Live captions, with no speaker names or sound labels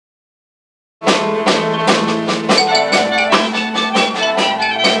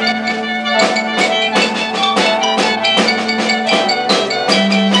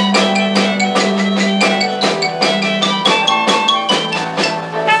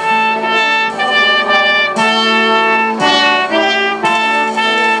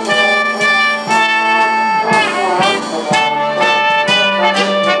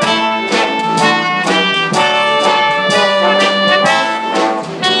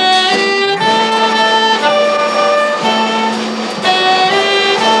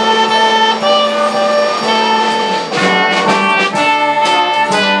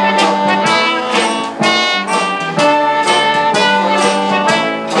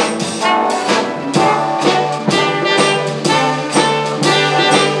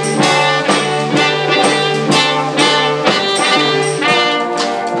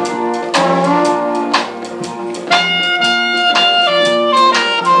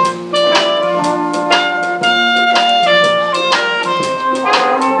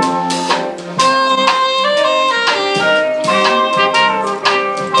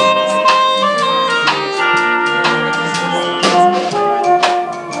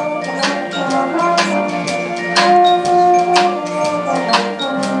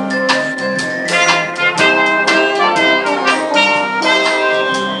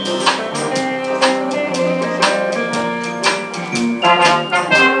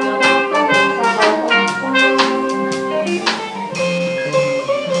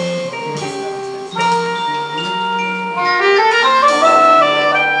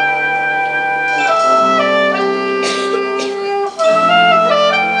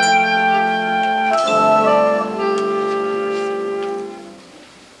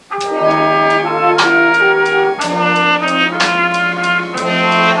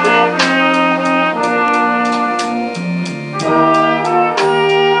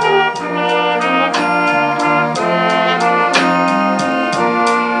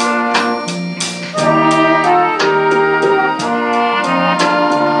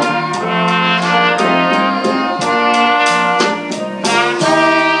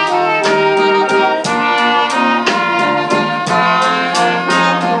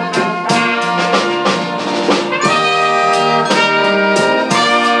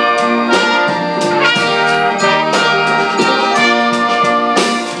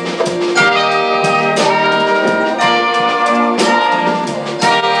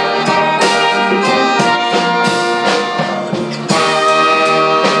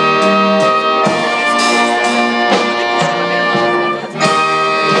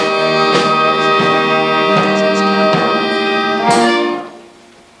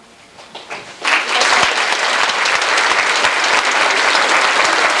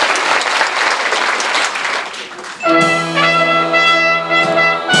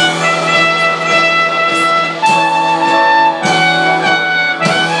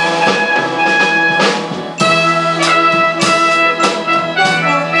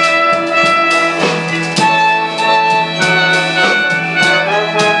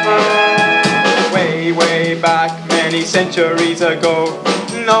many centuries ago.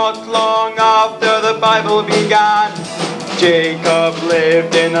 Not long after the Bible began, Jacob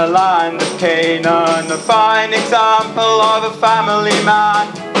lived in the land of Canaan, a fine example of a family man.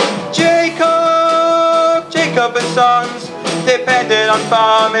 Jacob and sons depended on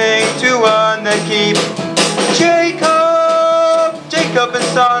farming to earn their keep. Jacob and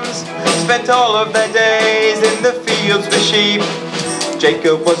sons spent all of their days in the fields with sheep.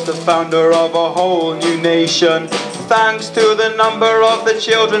 Jacob was the founder of a whole new nation, thanks to the number of the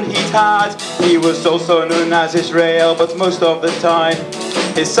children he'd had. He was also known as Israel, but most of the time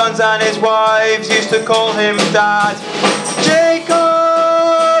his sons and his wives used to call him Dad.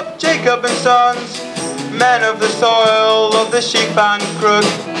 Jacob and sons, men of the soil, of the sheep and crook.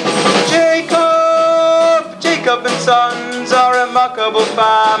 Jacob and sons are a remarkable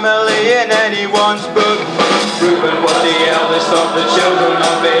family in anyone's book. Reuben was the eldest of the children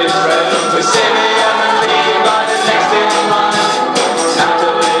of Israel, with Simeon and Levi the next in line.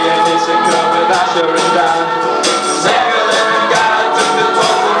 Naphtali and Issachar with Asher and Dan. Zebulun and Gad took the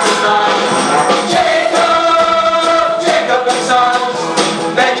 12 to 9. Jacob and sons,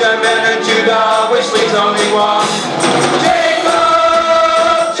 Benjamin and Judah, which leaves only one.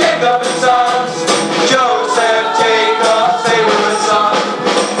 Jacob and sons, Joseph, Jacob, they were a son.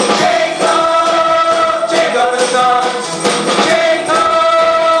 Jacob and sons,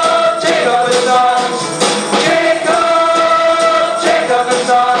 Jacob and sons, Jacob and sons, Jacob and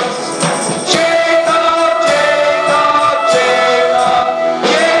sons.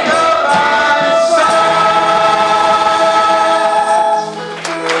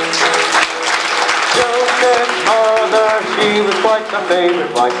 Joseph's mother, she was quite a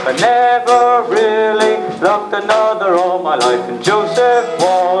favourite wife. I never really loved another all my life, and Joseph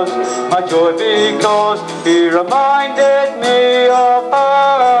was my joy because he reminded me of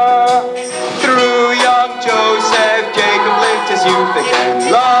her. Through young Joseph, Jacob lived his youth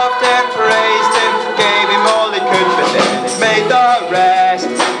again, loved him, praised him, gave him all he could, but then it made the rest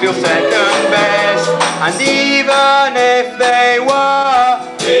feel second best. And even if they were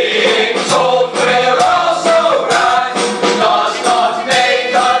being told we're also right, does not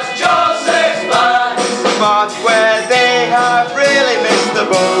make us Joseph's man. But where they have really missed the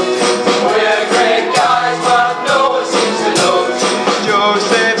boat, we're great guys, but no one seems to know.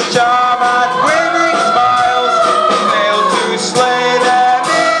 Joseph's charm and winning smiles failed to slay them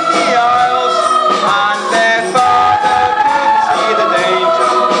in the Isles, and their father couldn't see the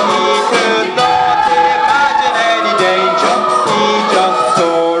danger. He could not imagine any danger. He just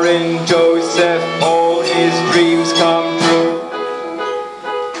saw in Joseph all his dreams come true.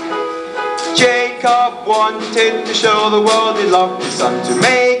 Jacob wanted to show the world he loved his son, to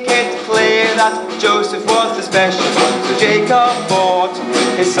make it clear that Joseph was the special one. So Jacob bought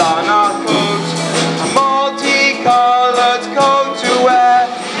his son a coat, a multicolored coat to wear.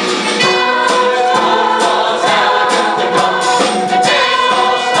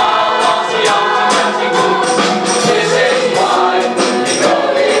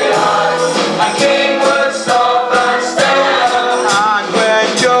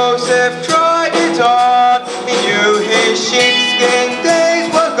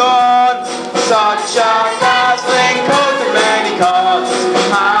 Such a dazzling coat of many colours,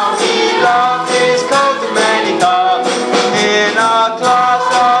 how he loved his coat of many colours. In a class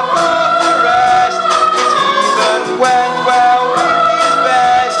above the rest, it even went well with his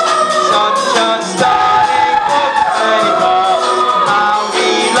best. Such a stunning coat of many colours, how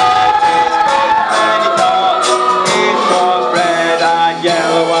he loved his coat of many colours. It was red and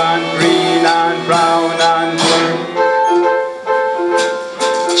yellow and green and brown and blue.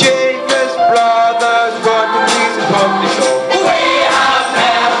 Brothers were confused and probably so. We have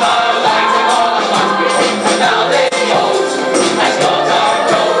never liked him all at once before, but now they knows has got our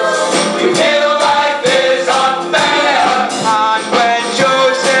coats. We feel life is unfair. And when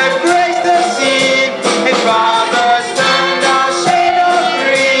Joseph graced the scene, his brothers turned a shade of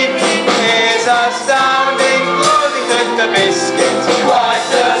green. His astounding clothing took the biscuits, quite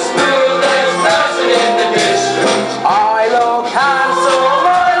the smoothest person in the district. I look handsome.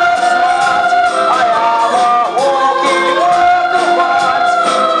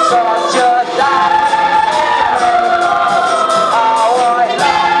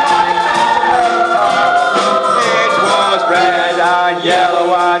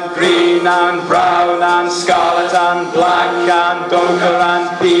 Yellow and green and brown and scarlet and black and ochre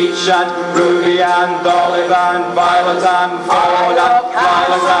and peach and ruby and olive and violet and ford and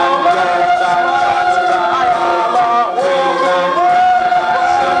violet and red and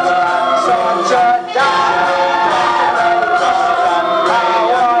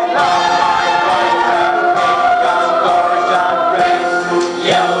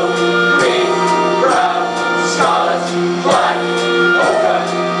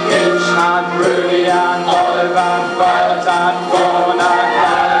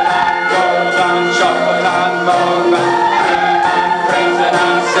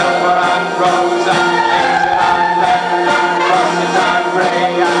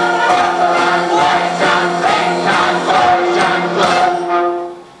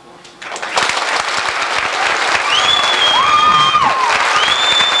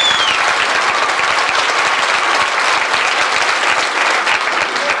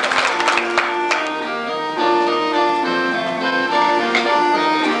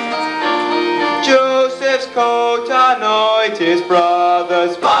destroyed his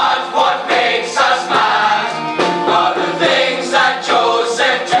brothers. But what makes us mad are the things that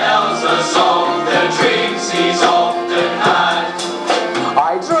Joseph tells us of, the dreams he's often had.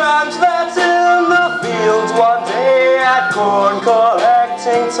 I dreamt that in the fields one day at corn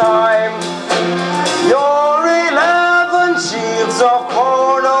collecting time, your 11 sheaves of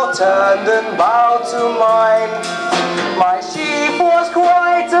corn all turned and bowed to mine. My sheaf was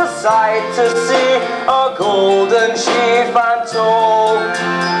quite a sight to see, a golden sheaf and tall.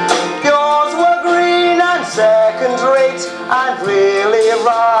 Yours were green and second-rate and really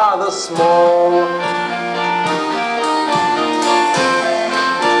rather small.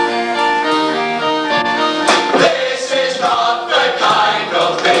 This is not the kind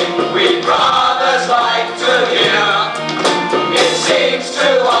of thing we brothers like to hear. It seems to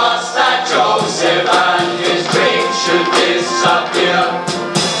us that Joseph and his dreams should disappear.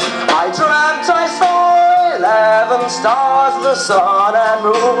 I dreamt I saw 11 stars, the sun and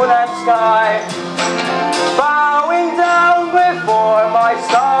moon and sky, bowing down before my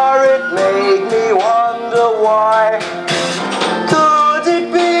star. It made me wonder why. Could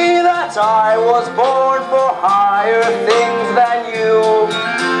it be that I was born for higher things than you?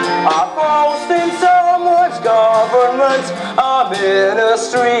 A post in someone's government, a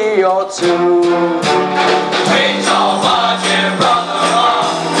ministry or two. Dreams of our dear brother are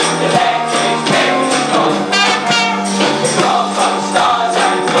electric miracles. From some stars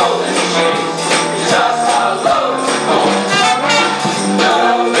and golden shades, just how low to go. Not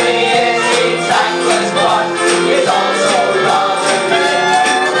only is he thankless, but he's also rather near.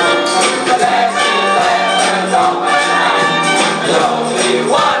 The best is left and always and the only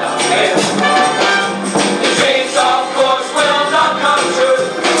one of him. The dreams of course will not come true.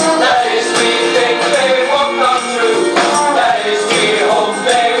 That is, we think they won't come true. That is, we hope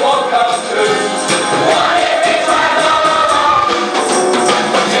they won't come true. What if it's right all along?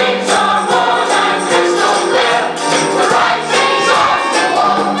 Dreams are more than crystal clear. The writing's on the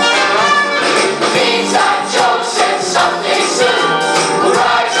wall. Means that Joseph someday soon will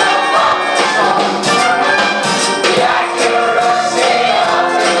rise above us all. The accuracy of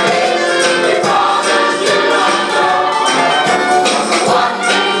the dreams they promise do not know. One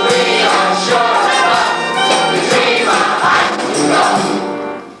thing we are sure about, the dreamer has to know.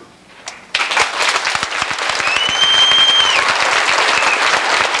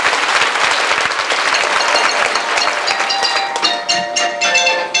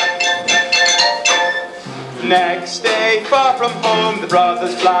 Next day, far from home, the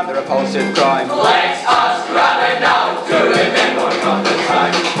brothers plan the repulsive crime. Let us gather now to remember from the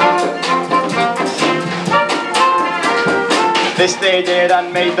time. This they did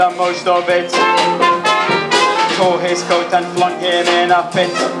and made the most of it. Tore his coat and flung him in a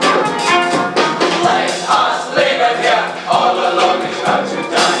pit. Let us leave it here, all alone is about to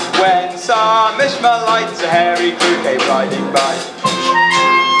die. When some Ishmaelites, a hairy crew, came riding by.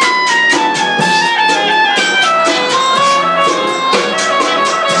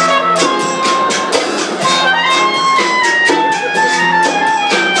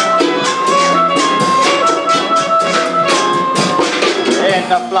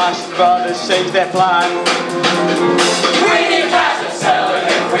 In a flash, the brothers changed their plan. We need cash and sell it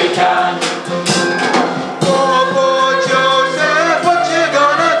if we can. Oh, poor Joseph, what you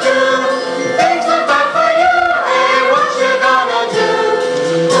gonna do? Things look bad for you, hey, what you gonna do?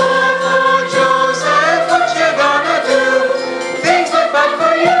 Oh, poor Joseph, what you gonna do? Things look bad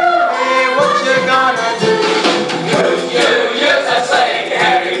for you, hey, what you gonna do? Could you use a sleight,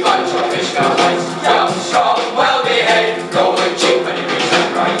 hairy bunch of Ishmaelites, young, strong, well-behaved, golden cheap and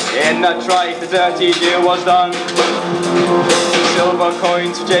innocent right? In a trice, the dirty deal was done. Silver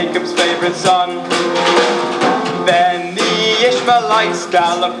coins for Jacob's favourite son. Then the Ishmaelites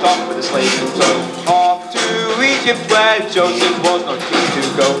galloped off with the slaves in tow, off to Egypt where Joseph was not keen to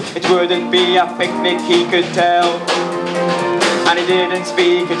go. It wouldn't be a picnic, he could tell, and he didn't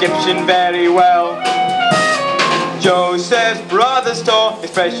speak Egyptian very well. Joseph's brothers tore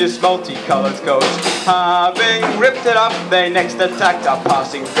his precious multicolored coat. Having ripped it up, they next attacked a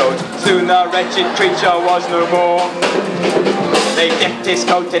passing goat. Soon the wretched creature was no more. They dipped his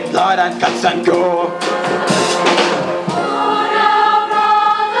coat in blood and guts and gore.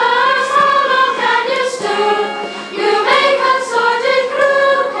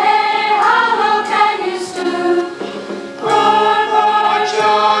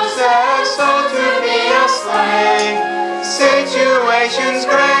 Situation's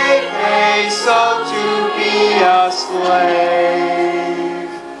great, they sold to be a slave.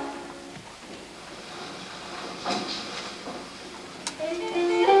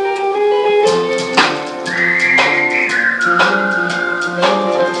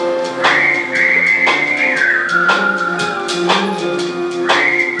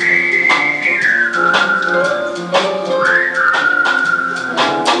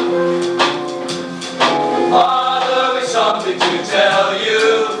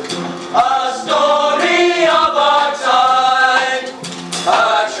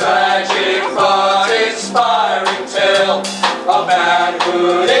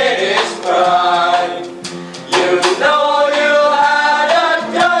 stood in his prime. You know you had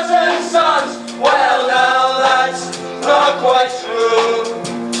a dozen sons, well now that's not quite true.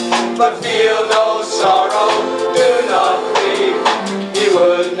 But feel no sorrow, do not grieve, he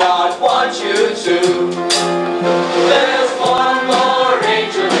would not want you to. There's one more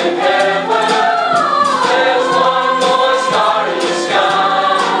angel in heaven, there's one more star in the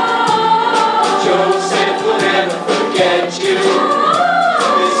sky. Joseph will never forget you,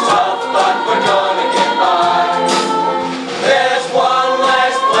 it's tough but we're gonna get by. There's one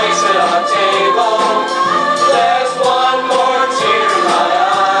last place at our table, there's one more tear in my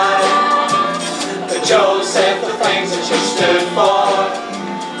eye. Joseph, the things that you stood for,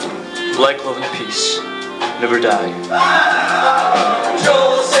 like love and peace, never die.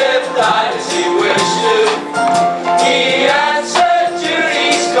 Joseph died as he wished to. He answered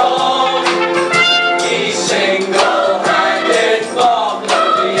duty's call. He single-handed fought the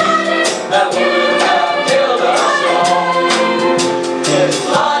beast that would have killed us all. His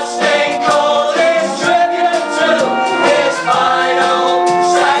blood-stained coat is tribute to his final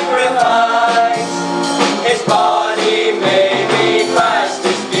sacrifice. His body may be past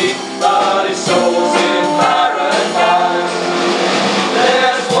his feet, but his soul's in paradise.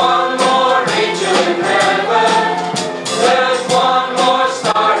 There's one more angel in heaven, there's one more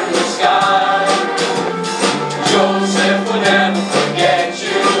star in the sky. Joseph will never forget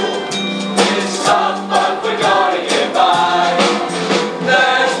you, it's tough but we're gonna get by.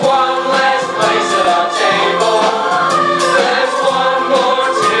 There's one last place at our table, there's one more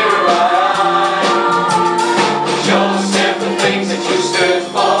tear in my eye. Joseph, the things that you stood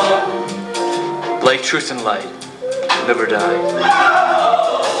for, Like truth and light, never die.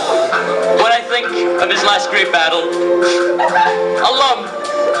 When I think of his last great battle, a lump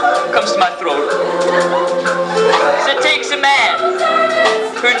comes to my throat. As it takes a man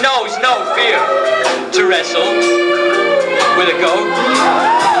who knows no fear to wrestle with a goat.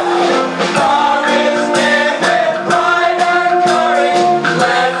 Far is there with pride and courage,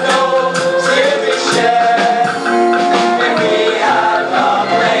 let no tear be shed. If he had not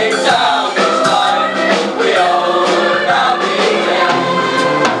laid down his life, we all would now be dead.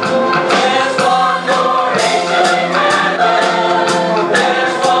 There's one more angel in heaven,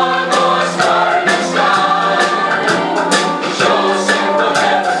 there's one more star in the sky. Joseph will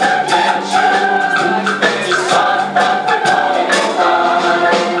never forget you, it's tough but we're gonna get by.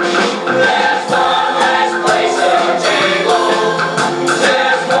 There's one last place at our table,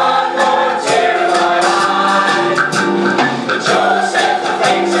 there's one more tear in my eye. But Joseph, the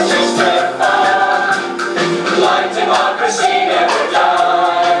things that you stood for, like democracy, never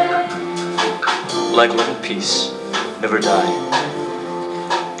die. Like love and peace, never die.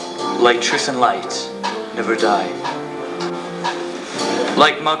 Like truth and light, never die.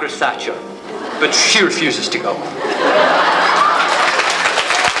 Like Margaret Thatcher, but she refuses to go.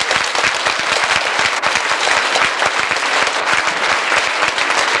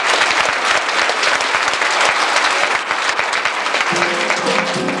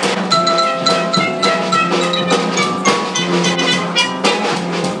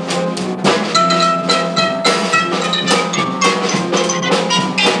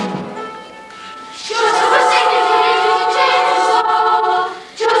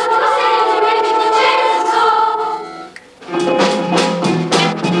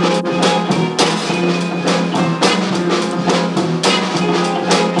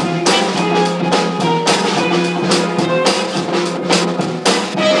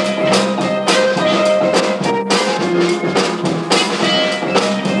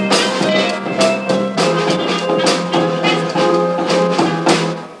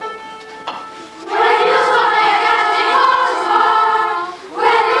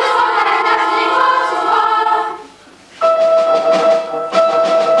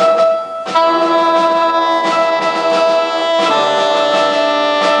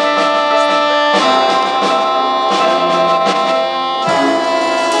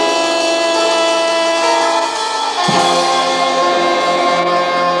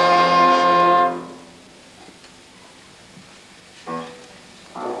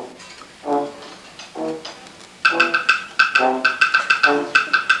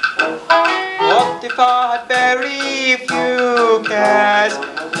 What if I had very few cares?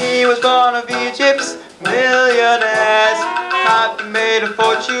 He was one of Egypt's millionaires, having made a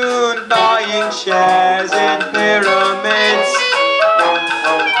fortune buying shares in pyramids.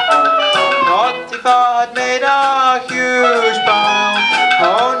 What if I had made a huge pile,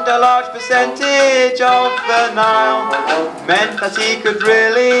 owned a large percentage of the Nile, meant that he could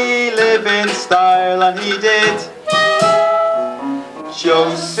really live in style, and he did.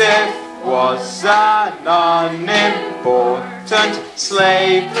 Joseph was an unimportant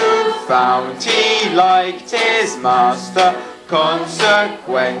slave who found he liked his master.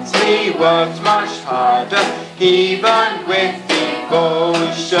 Consequently worked much harder, even with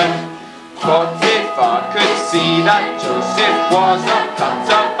devotion. Potiphar could see that Joseph was a cut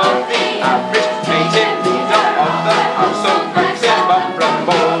above the average, made him leader of the household, maximum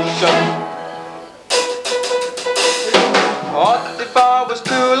promotion. Potiphar was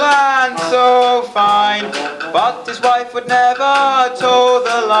cool and so fine, but his wife would never toe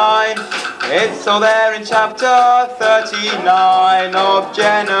the line. It's all there in chapter 39 of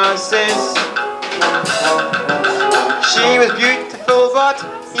Genesis. She was beautiful but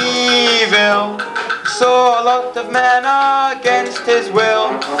evil, saw a lot of men against his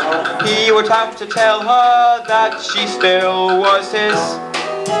will. He would have to tell her that she still was his.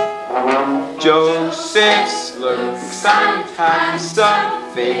 Joseph's looks and handsome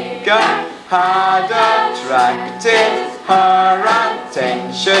figure had attracted her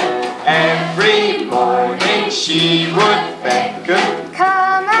attention. Every morning she would beckon,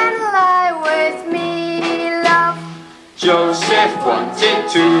 "Come and lie with me, love." Joseph wanted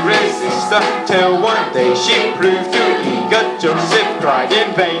to resist her, till one day she proved too eager. Joseph cried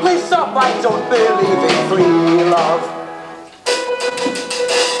in vain, Please stop, I don't believe in free love.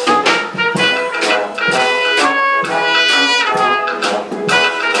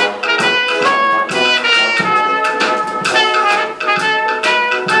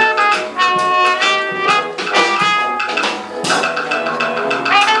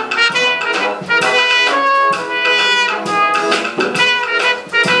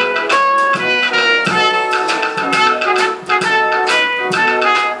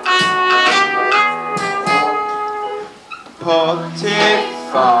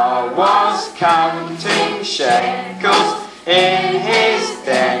 Potiphar was counting shekels in his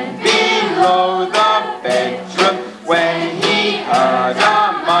den below the bedroom when he heard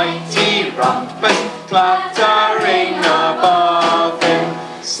a mighty rumpus clattering above him.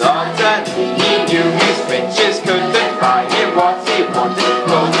 Suddenly he knew his riches couldn't buy him what he wanted.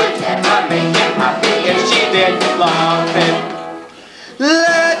 Gold would never make him happy if she didn't love him.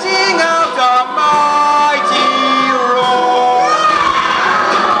 Letting out a mighty roar,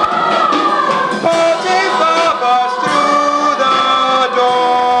 Potiphar burst through the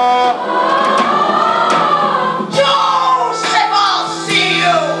door. Joseph, I'll see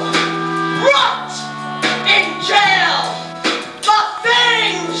you rot in jail. The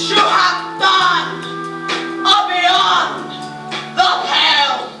things you have done are beyond the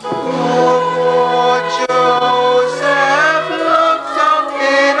pale. Poor Joseph looked up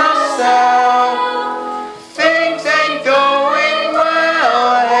in a cell. Things ain't going well,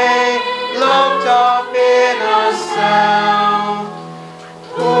 hey, locked up in a cell.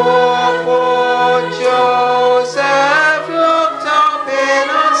 Poor Joseph looked up in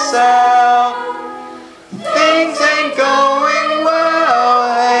a cell. Things ain't going well,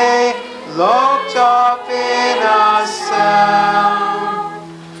 hey, locked up in a cell.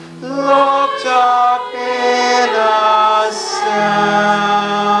 Locked up in a cell.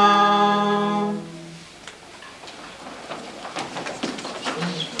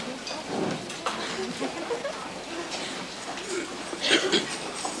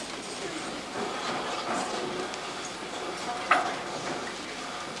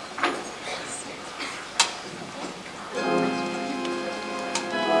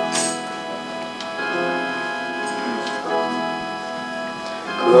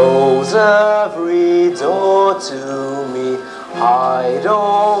 Close every door to me, hide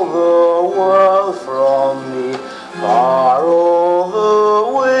all the world from me, bar all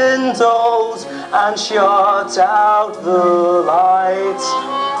the windows and shut out the lights.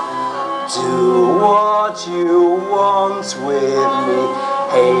 Do what you want with me,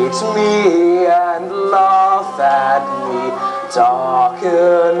 hate me and laugh at me,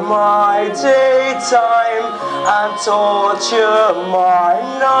 darken my daytime and torture my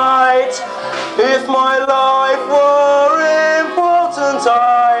night. If my life were important, I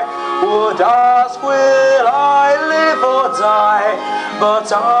would ask, will I live or die?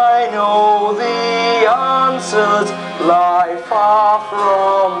 But I know the answers lie far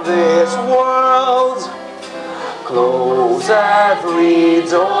from this world. Close every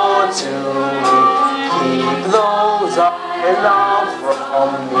door to me, keep those I love from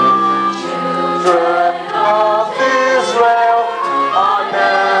me. Children of Israel are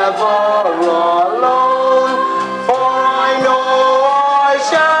never alone, for I know I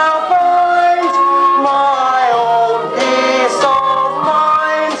shall find my own peace of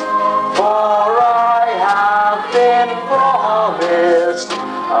mind, for I have been promised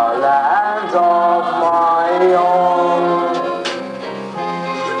a land of my own.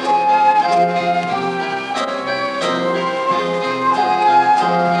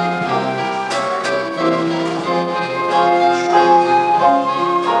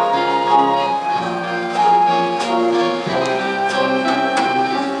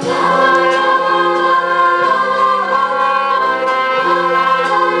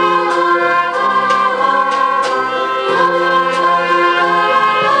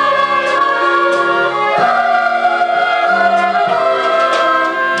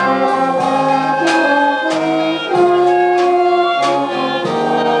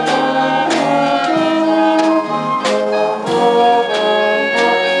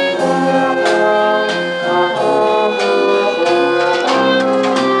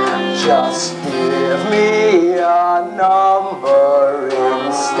 Just give me a number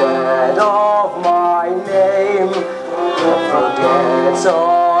instead of my name. Forget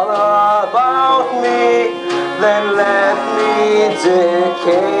all about me, then let me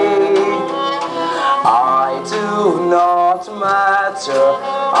decay. I do not matter,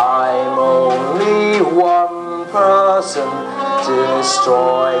 I'm only one person.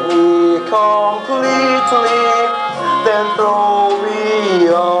 Destroy me completely, then throw me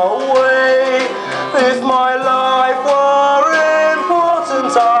away. If my life were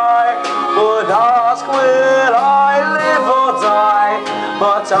important, I would ask, will I live or die?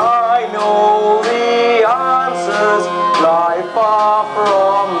 But I know the answers lie far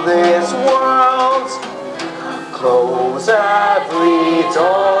from this world. Close every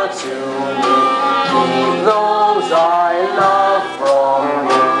door to me, keep those I love from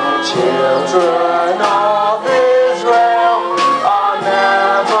me. Children of Israel are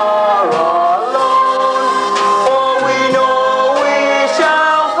never alone, for we know we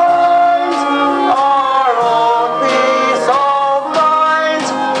shall find our own peace of mind,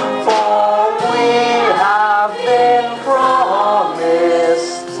 for we have been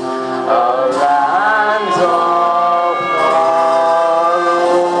promised a land of our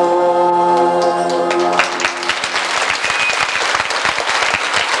own.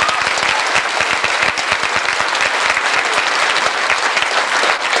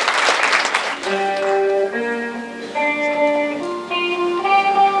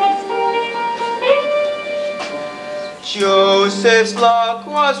 Joseph's luck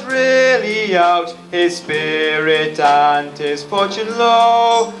was really out, his spirit and his fortune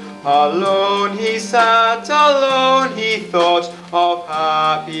low. Alone he sat, alone he thought of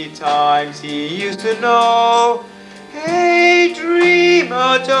happy times he used to know. Hey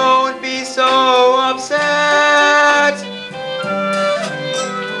dreamer, don't be so upset.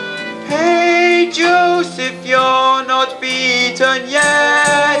 Hey Joseph, you're not beaten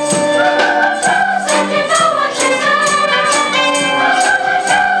yet.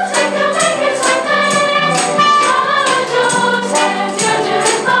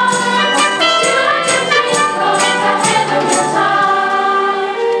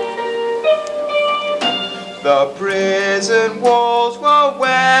 The prison walls were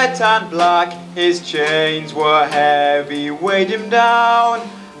wet and black, his chains were heavy, weighed him down.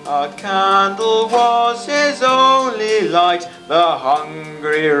 A candle was his only light, the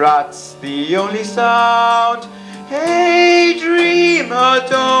hungry rats the only sound. Hey dreamer,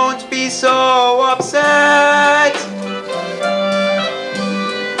 don't be so upset.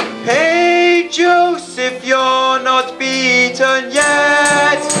 Hey Joseph, you're not beaten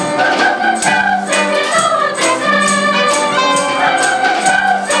yet.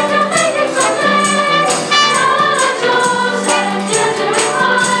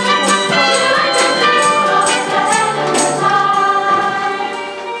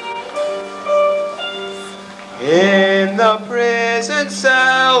 In the prison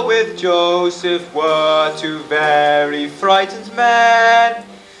cell with Joseph were two very frightened men.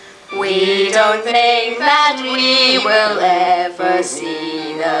 We don't think that we will ever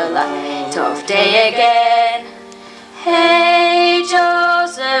see the light of day again. Hey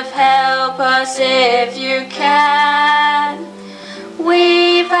Joseph, help us if you can.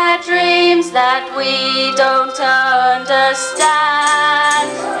 We've had dreams that we don't understand.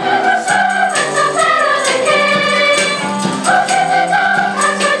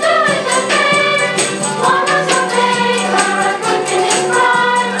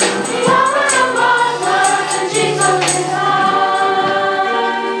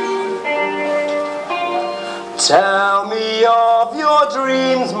 Tell me of your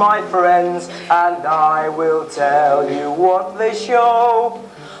dreams, my friends, and I will tell you what they show.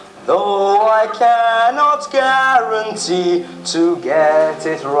 Though I cannot guarantee to get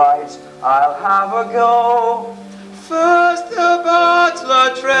it right, I'll have a go. First the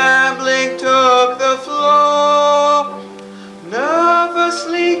butler trembling took the floor.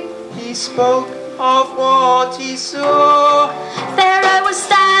 Nervously he spoke of what he saw. There I was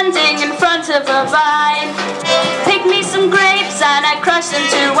standing in front of a vine. Picked me some grapes and I crushed them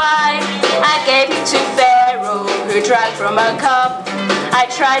to wine. I gave them to Pharaoh who drank from a cup. I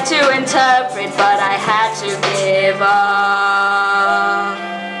tried to interpret but I had to give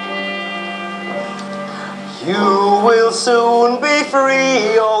up. You will soon be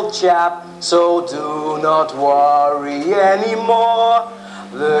free, old chap, so do not worry anymore.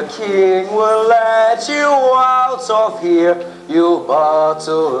 The king will let you out of here. You'll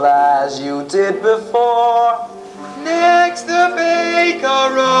battle as you did before. Next the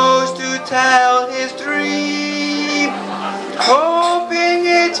baker rose to tell his dream, hoping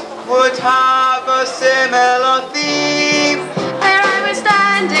it would have a similar theme. There I was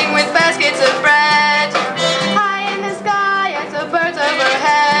standing with baskets of bread, high in the sky as the birds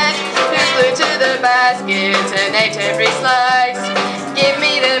overhead, who flew to the basket and ate every slice. Give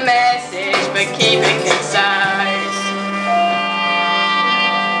me the message, but keep it concise.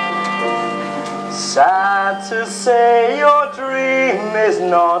 Sad to say your dream is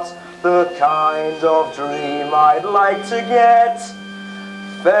not the kind of dream I'd like to get.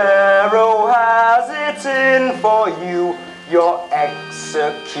 Pharaoh has it in for you. Your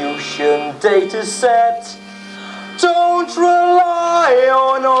execution date is set. Don't rely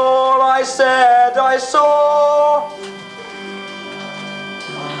on all I said I saw.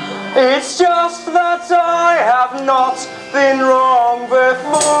 It's just that I have not been wrong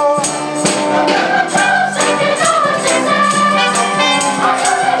before.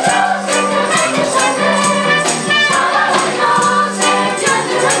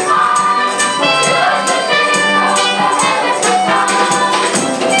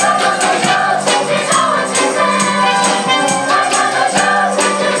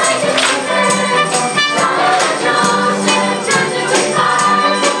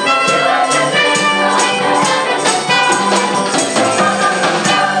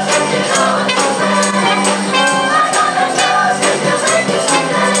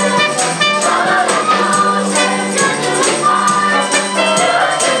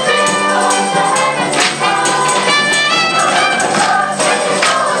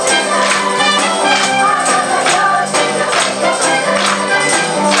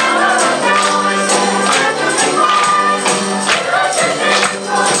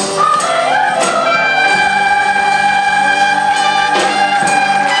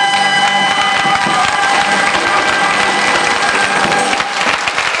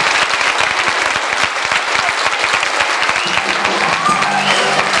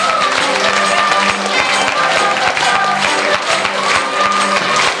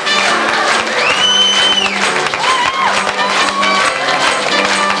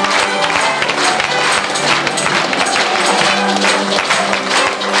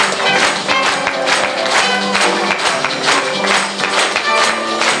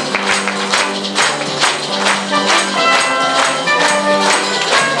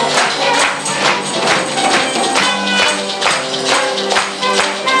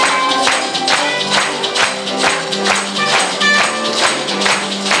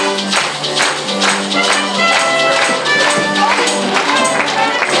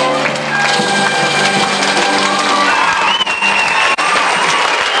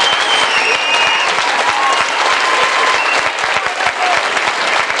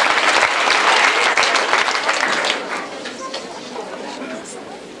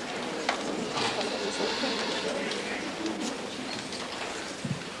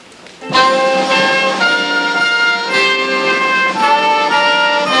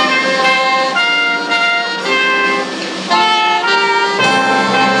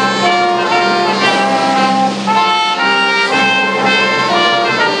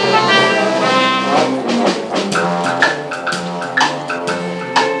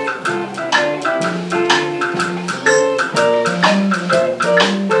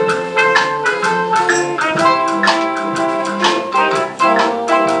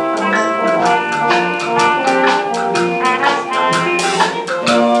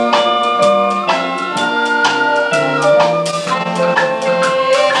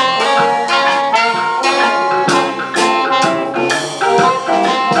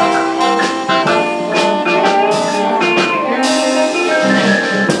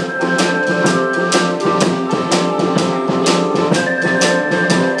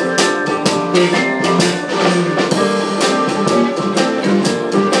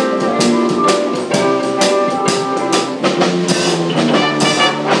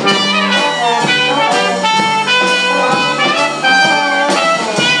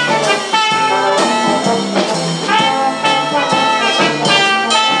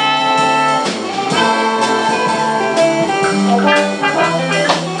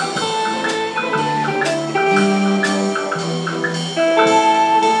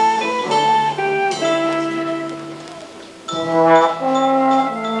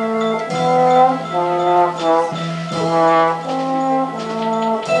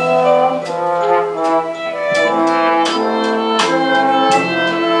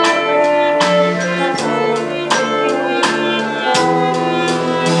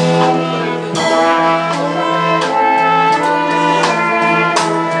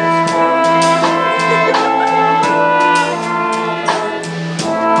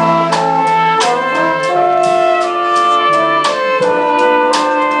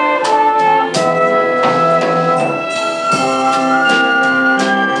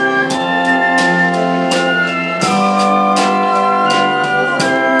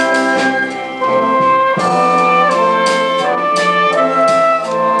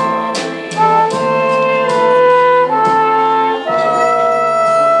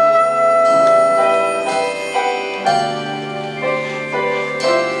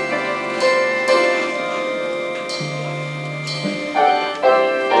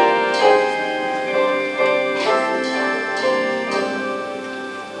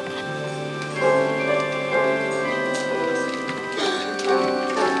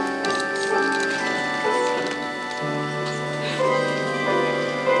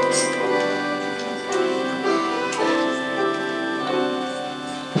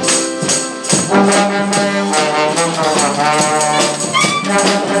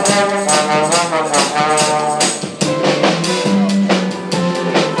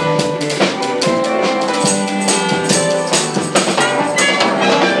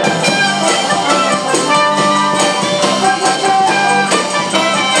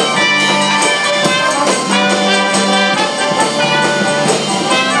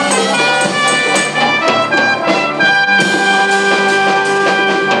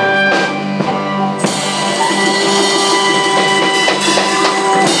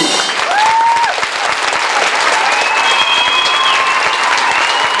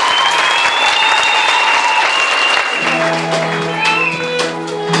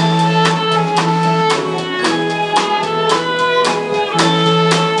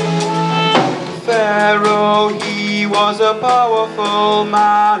 was a powerful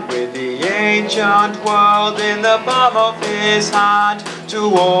man with the ancient world in the palm of his hand.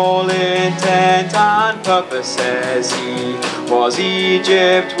 To all intent and purposes he was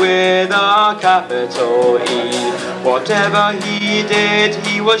Egypt with a capital E. Whatever he did,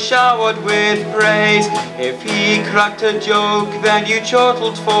 he was showered with praise. If he cracked a joke, then you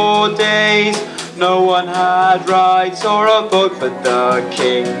chortled for days. No one had rights or a vote but the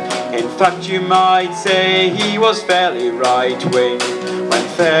king. In fact, you might say he was fairly right-wing. When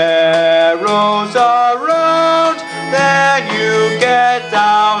pharaohs are around, then you get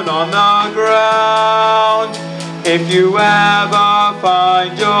down on the ground. If you ever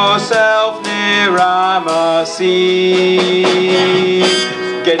find yourself near Ramesses,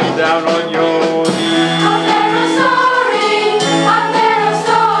 get down on your knees.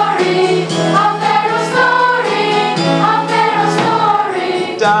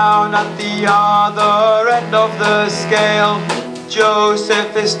 Down at the other end of the scale,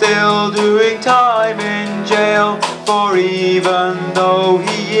 Joseph is still doing time in jail. For even though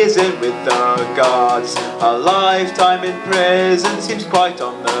he isn't with the gods, a lifetime in prison seems quite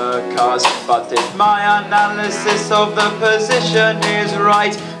on the cards. But if my analysis of the position is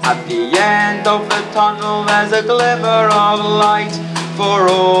right, at the end of the tunnel there's a glimmer of light. For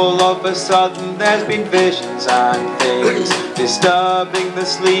all of a sudden there's been visions and things disturbing the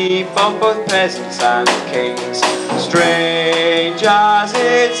sleep of both peasants and kings. Strange as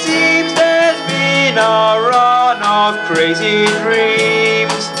it seems, there's been a run of crazy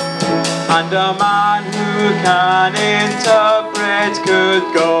dreams, and a man who can interpret could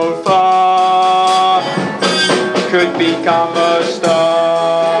go far, could become a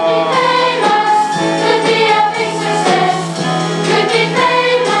star.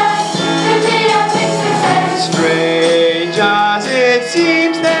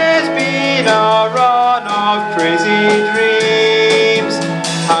 Seems there's been a run of crazy dreams,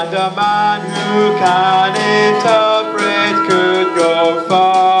 and a man who can interpret could go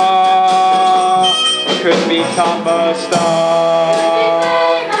far, could become a star.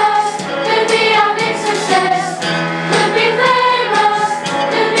 Could be a big success, could be famous,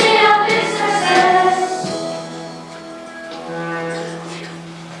 could be a big success.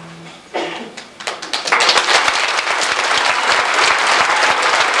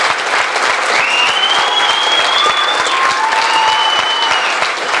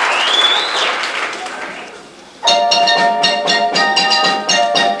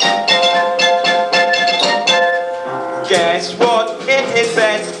 Guess what? In his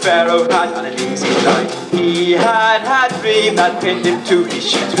bed, Pharaoh had an uneasy night. He had a dream that pinned him to his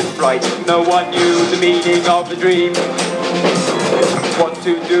sheets with fright. No one knew the meaning of the dream. What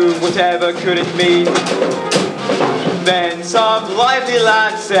to do, whatever could it mean? Then some lively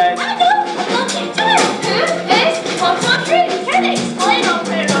lad said, I know, who is what's my dream? Can you explain on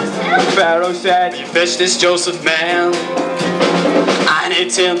Pharaoh's tale? Pharaoh said, You fetch this Joseph man, I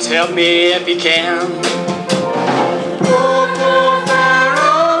need him to help me if he can.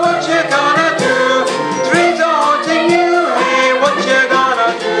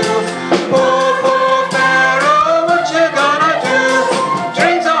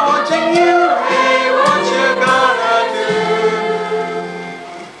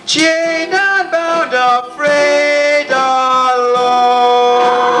 Chained and bound, afraid, alone,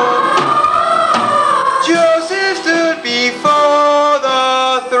 Joseph stood before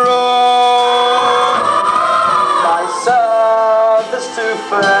the throne. My service to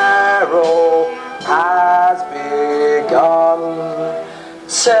Pharaoh has begun.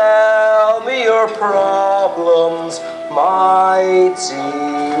 Tell me your problems, mighty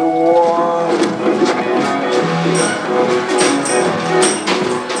one.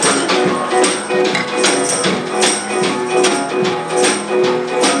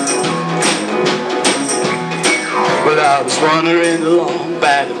 Well, I was wandering along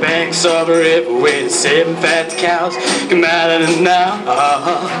by the banks of a river, waiting 7 fat cows come out of the now.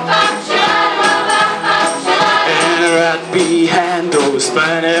 And right behind those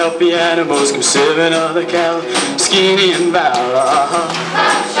fine healthy animals come 7 other cows, skinny and bow.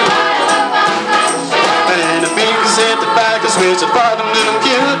 And the fingers hit the back of switch, I thought them little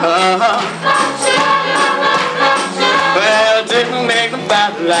cute. Well, I didn't make them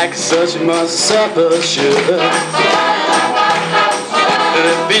fight like such a must suffer should.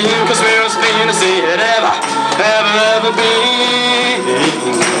 Cause we're as clean as it ever been.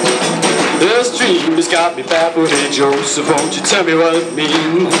 This dream has got me baffled. Hey Joseph, won't you tell me what it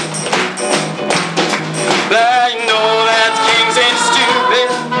means? I know that kings ain't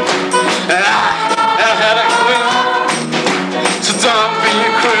stupid, and I had a clue. So don't be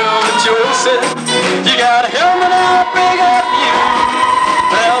cruel to Joseph, you gotta help me now. a bigger view.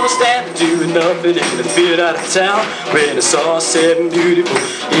 I was standing doing nothing in the field out of town when I saw 7 beautiful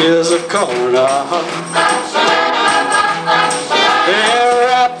ears of corn.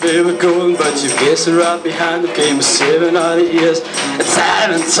 They were golden, but you guessed it, right behind them came 7 other ears, and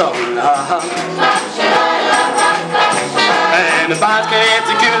tied and torn. And the vines came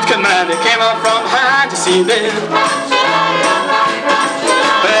to good command, they came up from behind, you see them.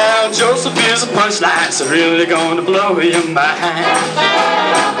 Well, Joseph is a punchline, so really gonna blow your mind.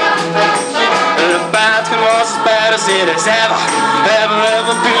 The Vatican was as bad as it has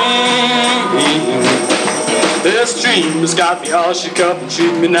ever been. This dream has got me all shook up and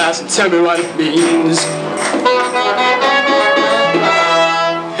treat me nice and tell me what it means.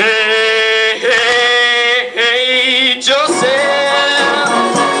 Hey, hey, hey, Joseph,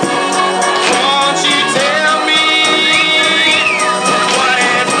 won't you tell me what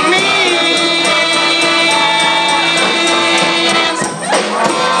it means?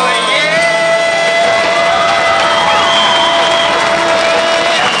 Oh, yeah.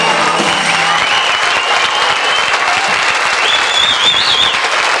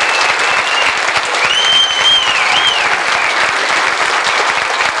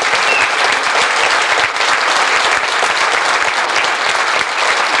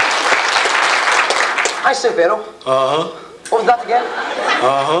 Hi, Sir Vero. Uh-huh. What was that again?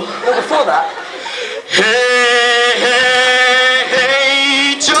 Uh-huh. No, before that. Hey, hey,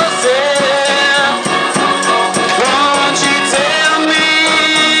 hey, Joseph, won't you tell me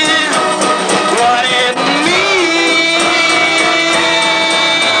what it means?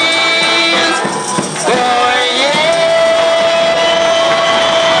 Oh, yeah.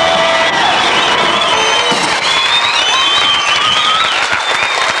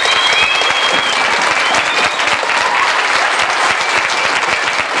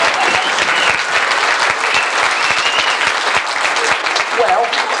 Well,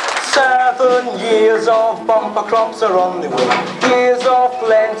 7 years of bumper crops are on the way. Years of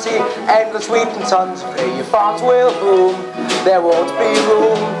plenty, endless wheat and tons of hay. Your farms will boom, there won't be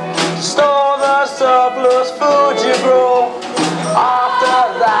room to store the surplus food you grow. After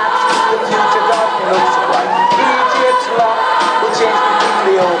that, the future doesn't look so bright. Egypt's lot will change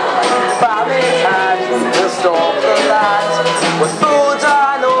completely overnight. Famine hand will stop the land with food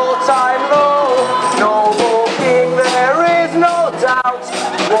and all-time low. No more king, there is no doubt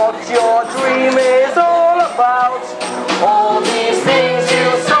what your dream is all about. All these things you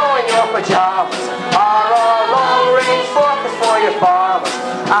saw in your pajamas are a long-range focus for your farmers,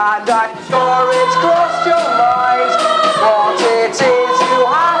 and I'm sure it's crossed your mind what it is you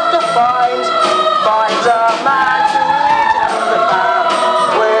have to find. Find a man to lead you to the farm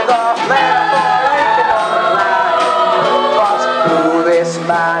with a flair for economic plan. But who this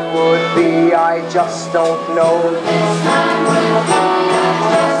man would be, I just don't know.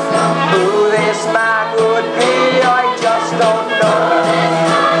 Who this man would be, I just don't know.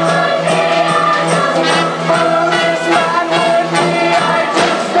 Who this man would be, I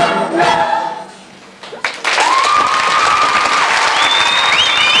just don't know.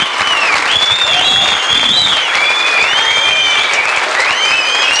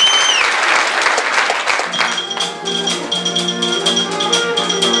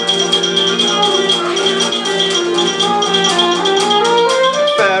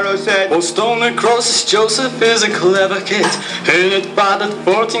 Pharaoh said, Well, stone across Joseph is a clever kid. Heard it by the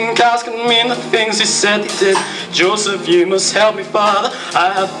 14 cows can mean the things he said he did. Joseph, you must help me, Father.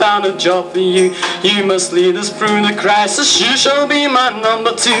 I have found a job for you. You must lead us through the crisis. You shall be my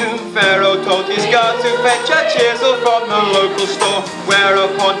number 2. Pharaoh told his guards to fetch a chisel from the local store,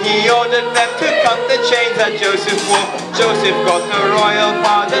 whereupon he ordered them to cut the chains that Joseph wore. Joseph got a royal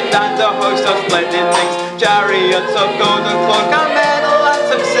pardon and a host of splendid things, chariots of golden cloak, a medal and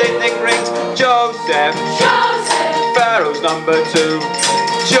some signet rings. Joseph, Pharaoh's number 2.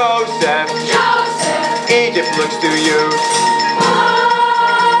 Joseph, Egypt looks to you.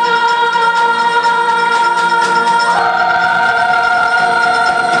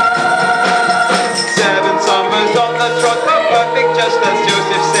 Seven summers on the trot were perfect, just as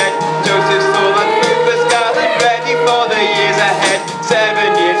Joseph said. Joseph saw that food was gathered, ready for the years ahead.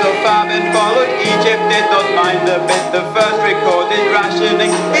 7 years of famine followed. Egypt did not mind a bit. The first recorded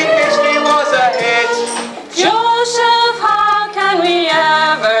rationing in history was a hit. Joseph, how can we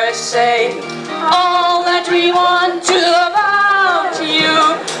ever say all that we want to about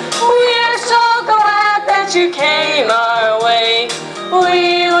you? We're so glad that you came our way.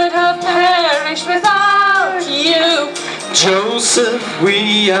 We would have perished without you. Joseph,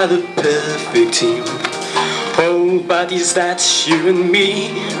 we are the perfect team. Oh, buddies, that's you and me.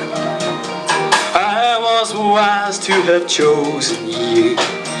 I was was wise to have chosen you.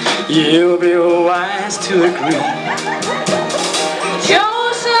 You'll be wise to agree.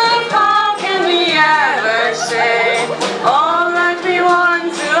 Joseph, how can we ever say all that we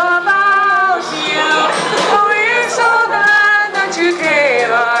want to about you? We're so glad that you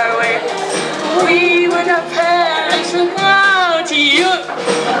came our way. We would have perished without you.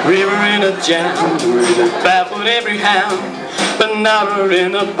 We were in a jam, we baffled every hand, but now we're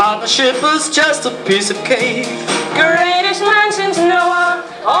in a partnership, it's just a piece of cake. Greatest mansions no one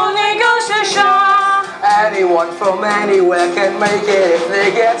only goes to show. Anyone from anywhere can make it if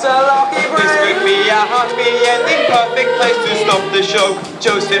they get a lucky break. This could be a happy ending, perfect place to stop the show.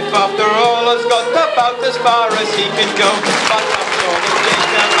 Joseph, after all, has got about as far as he can go. But after all, the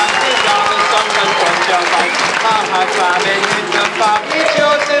Jacob and his other sons and quench your mind. How had famine hit the family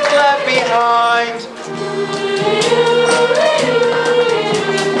Joseph left behind?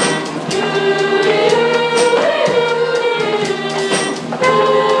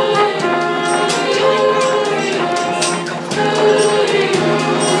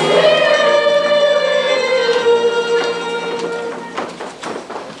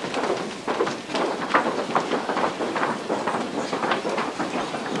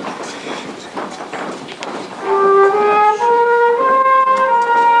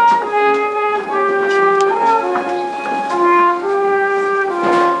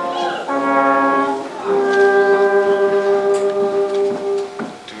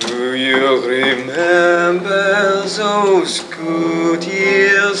 Remember those good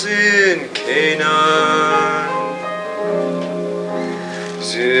years in Canaan?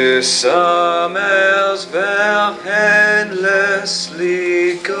 The summers were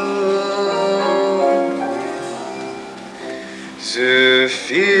endlessly gone. The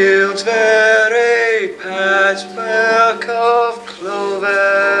fields were a patchwork of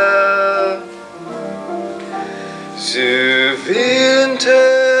clover. The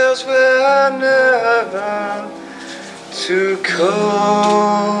winters were never too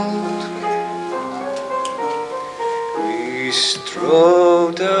cold. We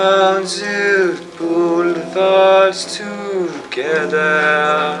strolled down the boulevards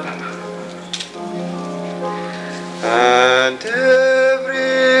together, and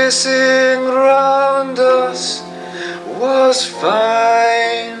everything round us was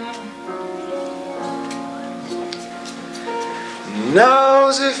fine.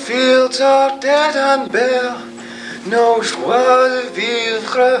 Now the fields are dead and bare, no joie de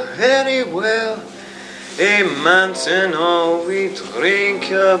vivre anywhere. Et maintenant we drink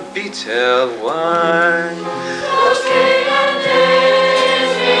a bitter wine.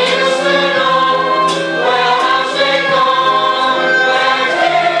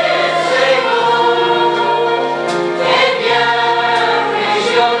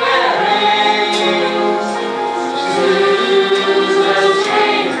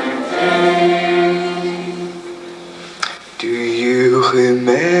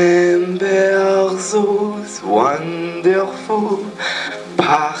 Remember those wonderful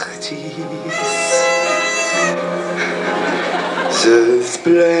parties, the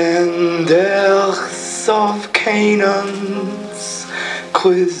splendors of Canaan's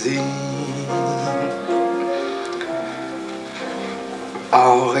cuisine,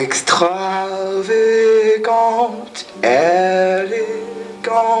 our extravagant,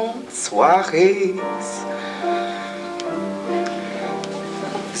 elegant soirées,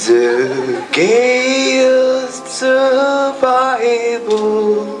 the gayest the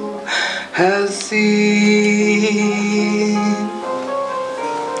Bible has seen.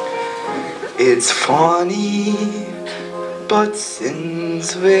 It's funny, but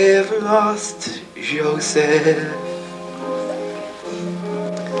since we've lost Joseph,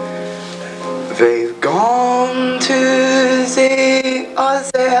 they've gone to the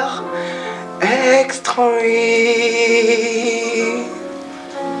other extreme.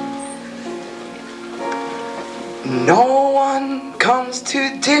 No one comes to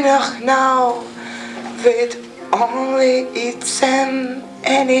dinner now, they'd only eat them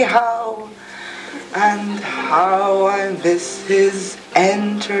anyhow. And how I miss his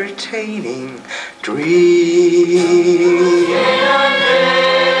entertaining dreams.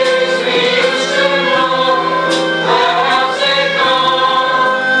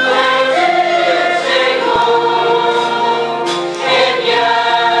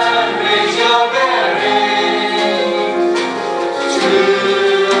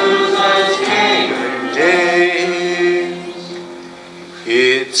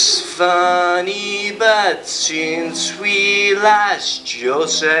 It's funny, but since we lost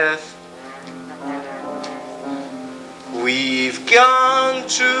Joseph, we've gone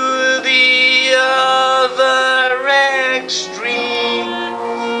to the other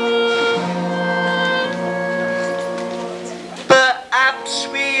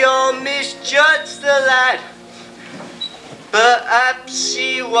lad. Perhaps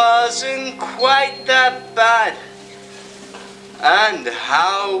he wasn't quite that bad. And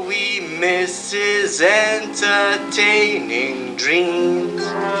how we miss his entertaining dreams.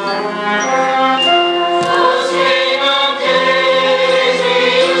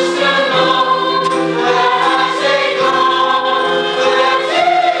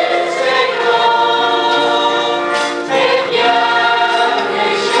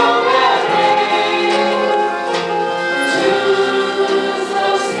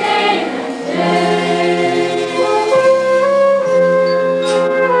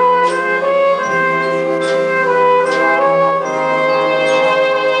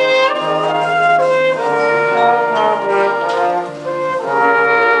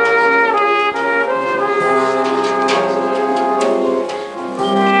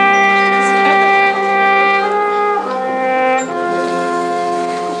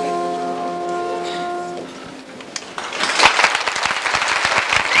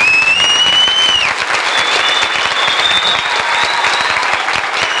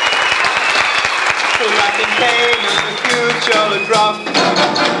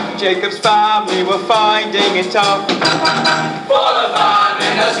 Jacob's family were finding it tough. For the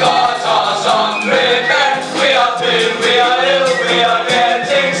famine has got us unprepared. We are thin, we are ill, we are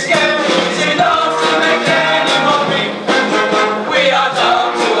getting scared. It's enough to make any more meat. We are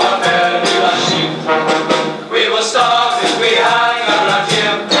down to our very last sheep. We were starving, we hang around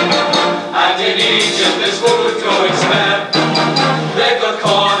here. And in Egypt there's food going spare. They got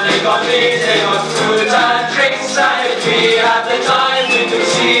corn, they got meat, they got fruit and drinks. And if we had the time we could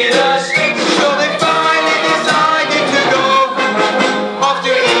see the sticks. So they finally decided to go off to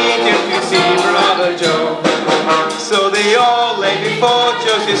Egypt to see Brother Joe. So they all lay before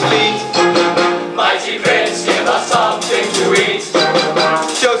Joseph's feet. Mighty Prince, give us something to eat.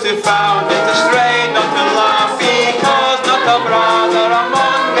 Joseph found it a strain not to laugh, because not a brother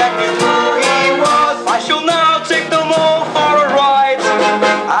among them knew who he was. I shall now take them all for a ride.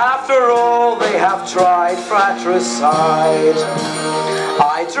 After all they have tried fratricide.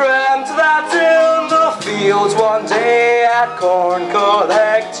 I dreamt that in the fields one day at corn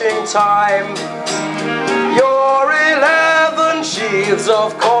collecting time, your 11 sheaves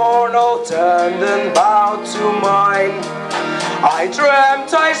of corn all turned and bowed to mine. I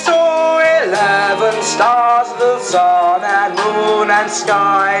dreamt I saw 11 stars, the sun and moon and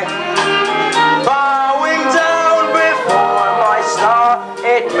sky, bowing down before my star.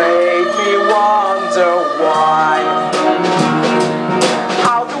 It made me wonder why.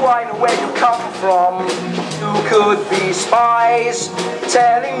 How do I know where you come from? You could be spies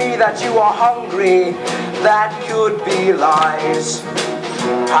telling me that you are hungry. That could be lies.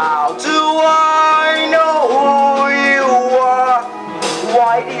 How do I know who you are?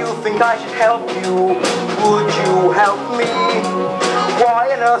 Why do you think I should help you? Would you help me?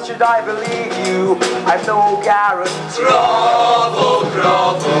 Why on earth should I believe you? I've no guarantee. Grovel,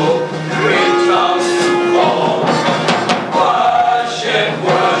 grovel, we trust you all. Worship,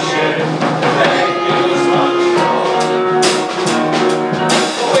 worship, thank you much more.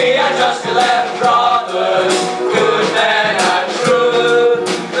 We are just 11 brothers, good men and true.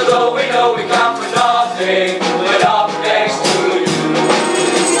 Though we know we come for nothing, we're up next to you.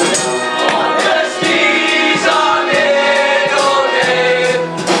 Honesty's our middle name.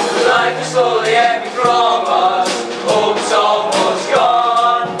 Life is slowly ebbing from us. Hope's almost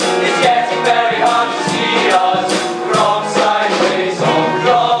gone. It's getting very hard to see us from sideways on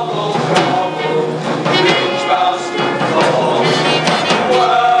grovel, grovel. Which bounce to fall.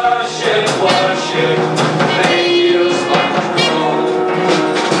 Worship, worship, make you much more.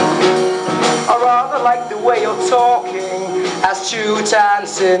 I rather like the way you're talking, astute and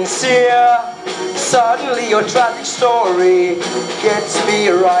sincere. Suddenly your tragic story gets me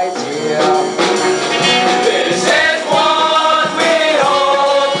right here. This is what we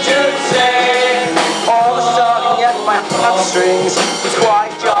hope to say. All the tugging at my heartstrings was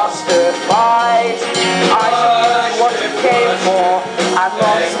quite justified. I should be what you came for, and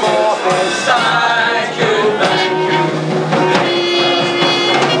lots more besides. Thank you, thank you.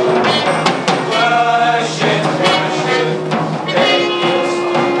 Worship, worship, make you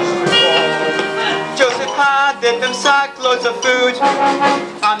much more. Joseph handed them sackloads of food,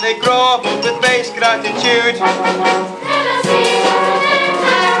 and they grovelled with base gratitude.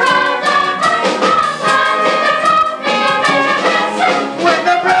 When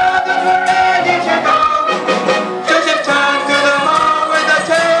the brothers were ready to go, Joseph turned to them all with a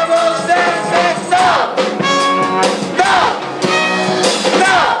terrible stare, said, "No! No!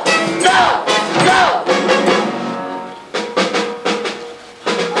 No! No! No!"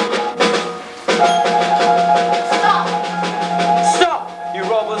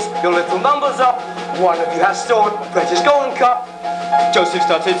 Your little number's up. One of you has stolen a precious golden cup. Joseph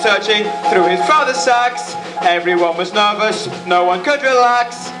started searching through his father's sacks. Everyone was nervous, no one could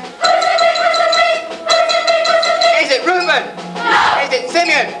relax. Is it Reuben? No. Is it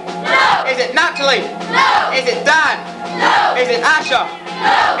Simeon? No. Is it Naphtali? No. Is it Dan? No. Is it Asher?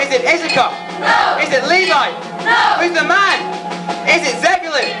 No. Is it Issachar? No. Is it Levi? No. Who's the man? Is it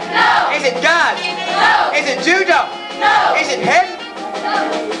Zebulun? No. Is it Gad? No. Is it Judah? No. Is it him?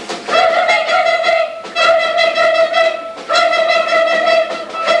 No.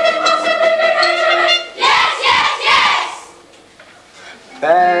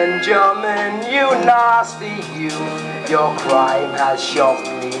 Benjamin, you nasty youth, your crime has shocked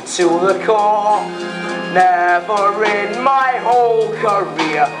me to the core. Never in my whole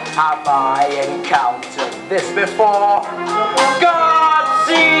career have I encountered this before. God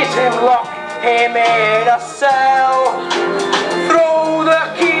sees him, lock him in a cell, throw the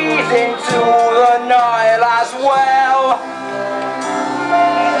keys into the Nile as well.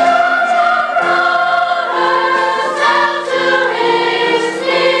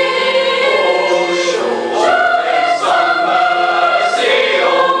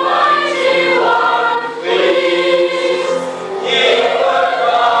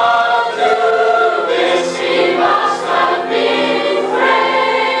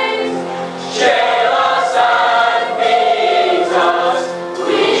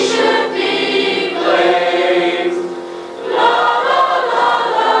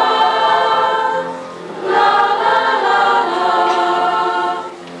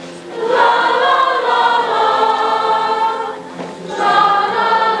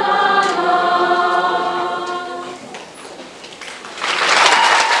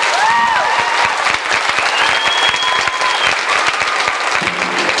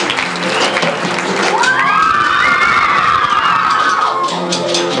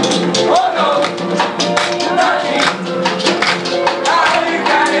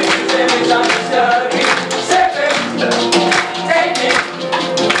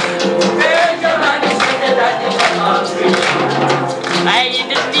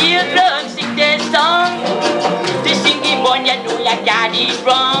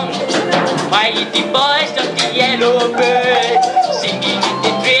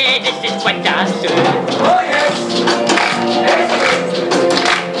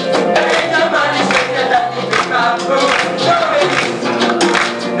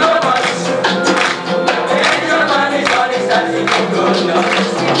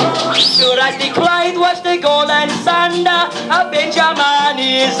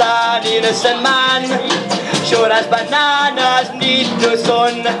 Innocent man, sure as bananas need the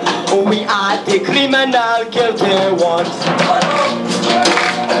sun, we are the criminal guilty ones.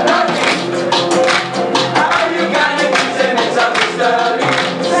 How you gonna use him? It's a mystery.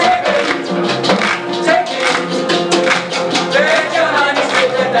 Save him, take him, bet your money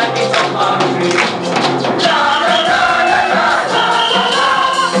straight that he's so hungry.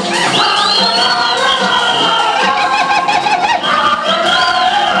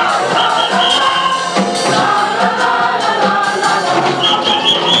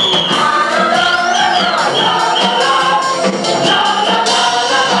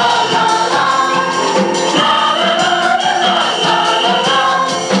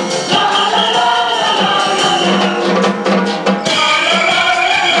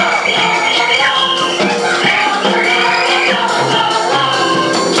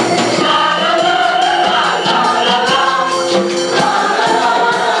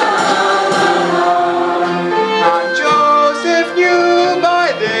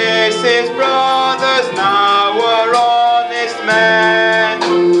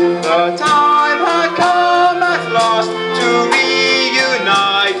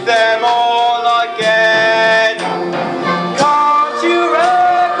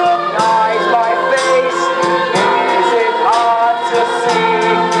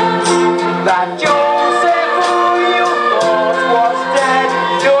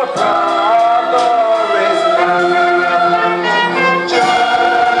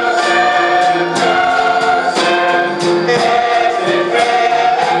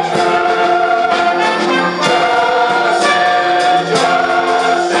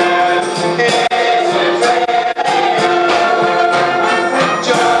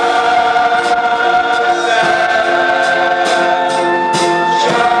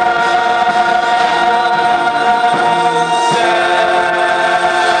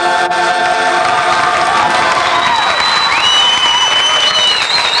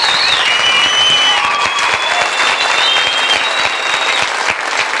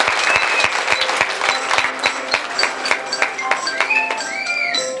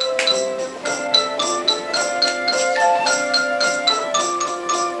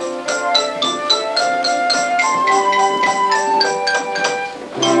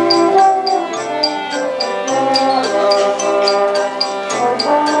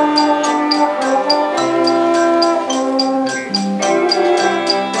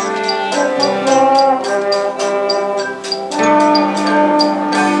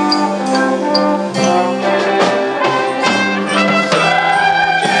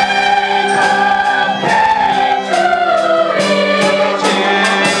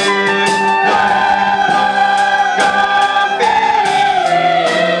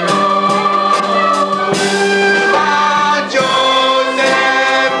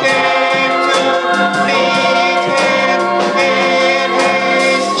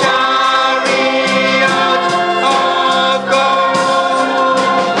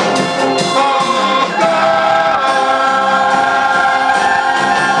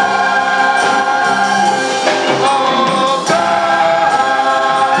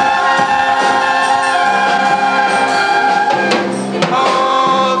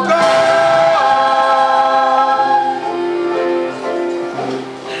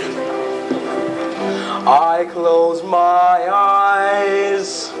 I closed my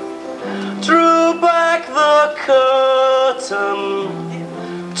eyes, drew back the curtain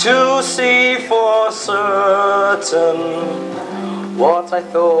to see for certain what I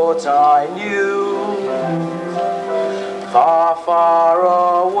thought I knew. Far, far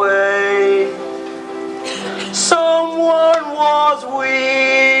away, someone was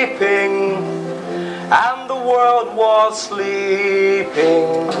weeping and the world was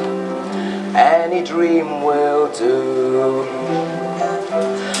sleeping. Any dream will do.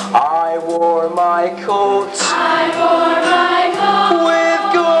 I wore my coat, with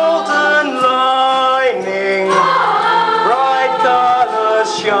golden lining, bright colors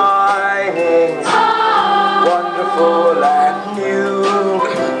shining, wonderful and new.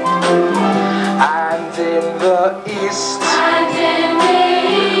 And in the east,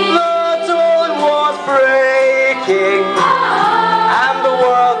 the dawn was breaking, and the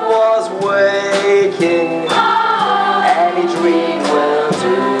world was waking. Any dream will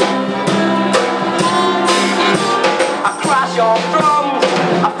do. A crash of drums,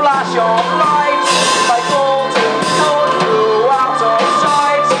 a flash of light, my golden coat flew out of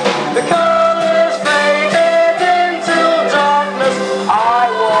sight. The colors faded into darkness, I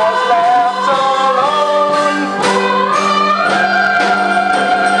was left alone.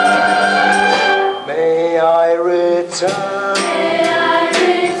 May I return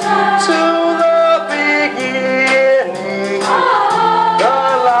to the beginning. The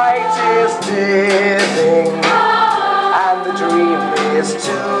light is dimming and the dream is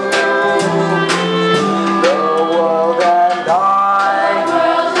too. The world and I,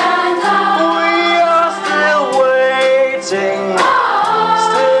 we are still waiting,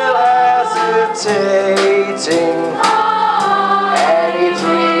 still hesitating. Any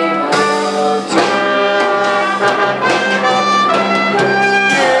dream will do.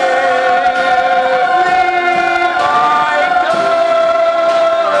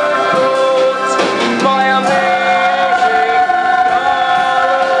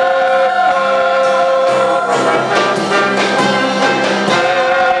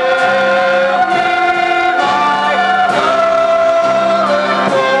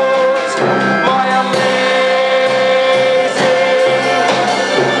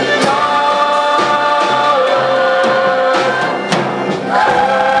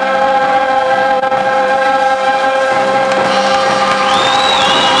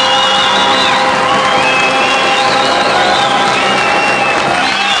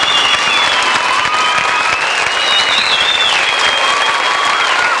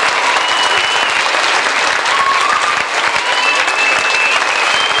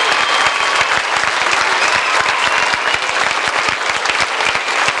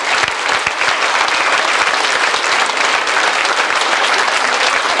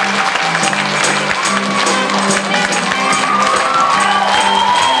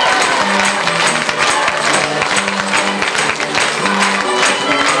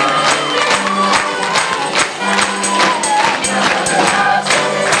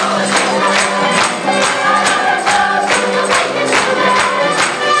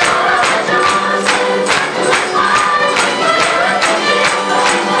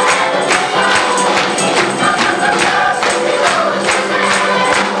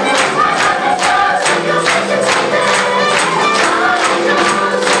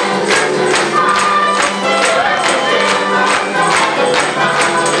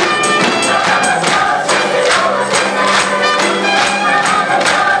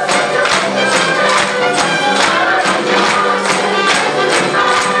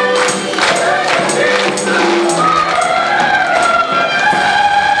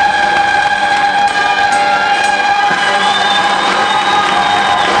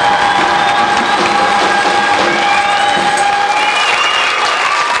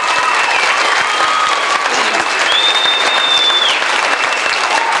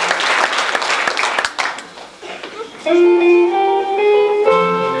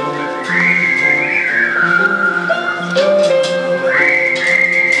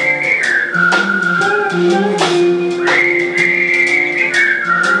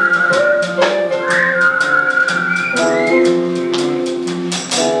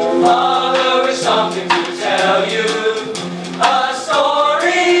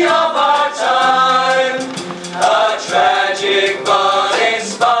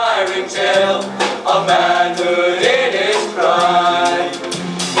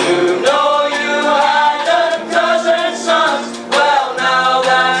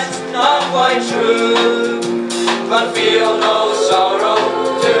 But feel no sorrow,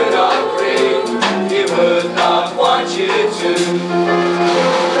 do not grieve, he would not want you to.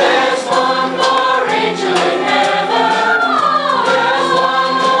 There's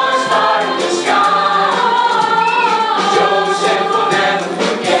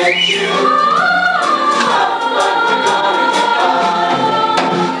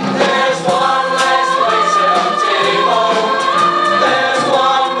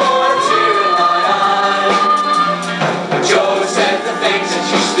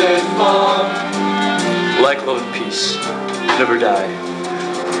die.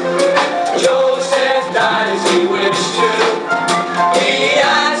 Joseph died as he wished to. He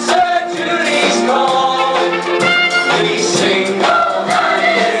answered Julie's call. He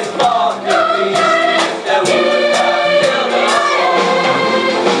single-handed fought the beast that would have killed us all.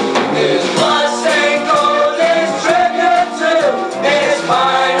 His blood stained gold is tribute to his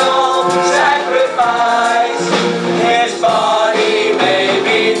final sacrifice. His body may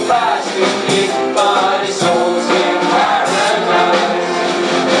be plastic, but his soul's in paradise.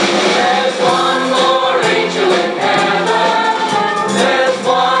 There's one more angel in heaven. There's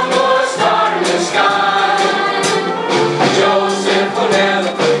one more star in the sky. Joseph will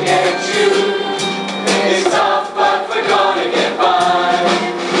never forget you. It's tough, but we're gonna get by.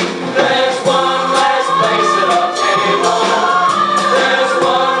 There's one last place at our table. There's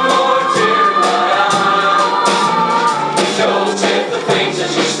one more tear in my eye. Joseph, the things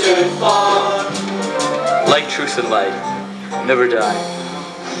that you stood for. Like truth and light, never die.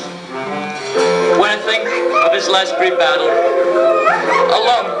 When I think of his last great battle, a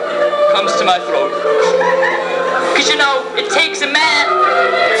lump comes to my throat. 'Cause you know, it takes a man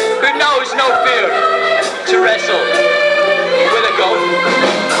who knows no fear to wrestle with a goat.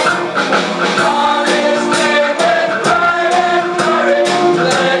 On this day when pride and glory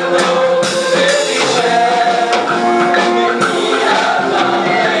let go city shed, when he had love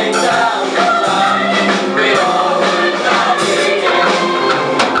laid down the line, we all would die again.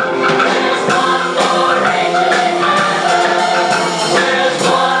 There's one more angel in heaven. There's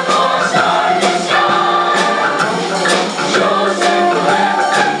one more star in the sky. Joseph will never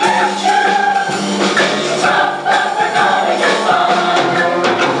forget you. It's tough, but we're gonna get by.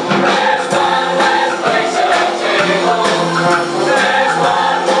 There's one last place at our table. There's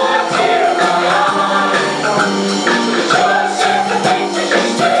one more tear in my eye. Joseph, the things that you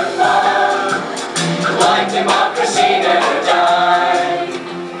stood for. Like democracy, never die.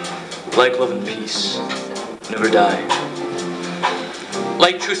 Like love and peace, never die.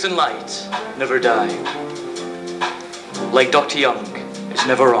 Like truth and light, never die. Like Dr. Young is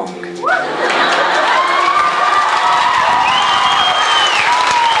never wrong.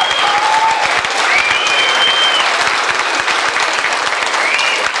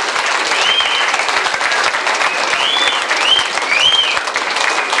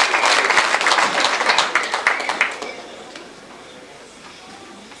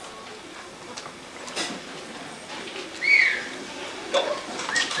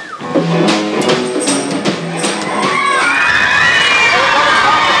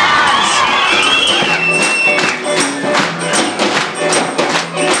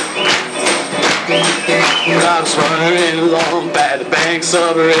 I was running along by the banks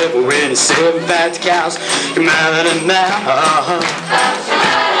of a river with 7 fat cows come out of the mouth.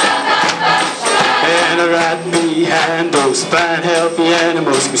 And right behind those fine healthy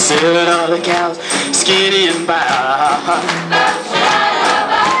animals be selling all the cows skinny and bound.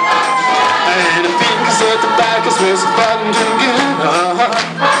 And the fingers at the back is where some button too good.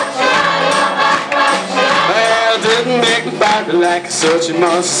 Well, it didn't make me bite like such a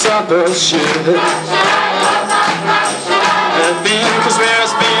monster supper should. Because where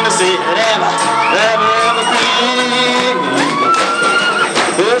it's been to see it ever be.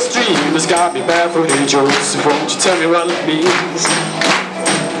 This dream has got me barefoot in Joseph, won't you tell me what it means?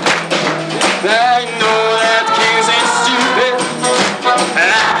 Now you know that the kings ain't stupid,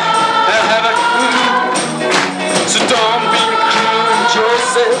 and I have a clue. So don't be cute,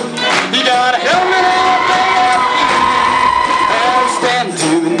 Joseph, you gotta help me out there. I'm standing to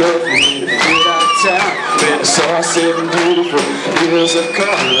the north of me to get out of town. When I saw 7 beautiful years of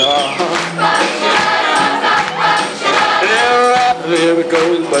color. There we go,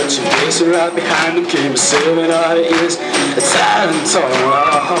 but your face right behind them came 7 odd years, tired and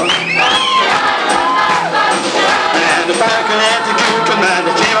torn. And the back of the good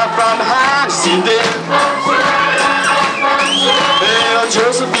commander came up from behind, you see that? Well,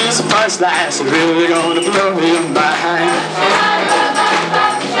 Joseph is a punchline, so really gonna blow your mind.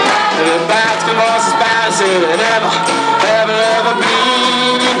 The basket was as bad as it ever be.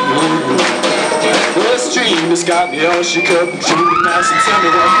 This dream has got me all shook up and shooting nice and tell me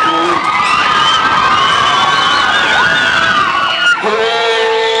what to do.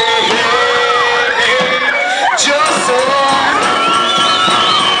 Hey, hey, hey, Joseph,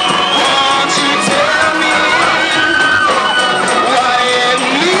 won't you tell me what it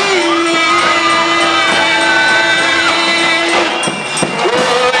means?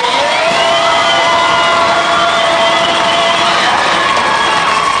 Oh, yeah.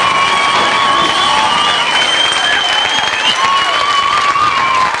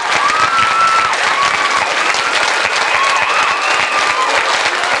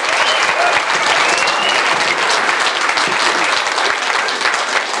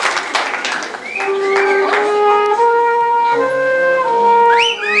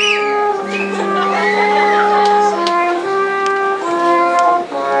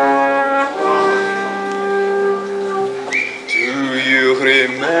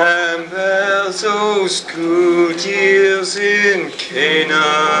 years in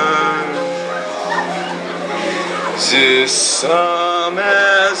Canaan. The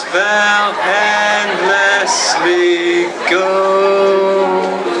summers will endlessly go.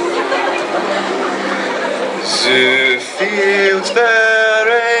 The fields where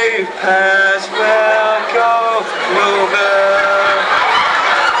a path will go clover.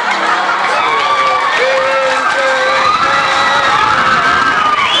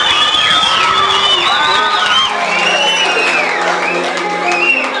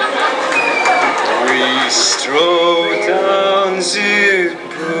 We stroll down the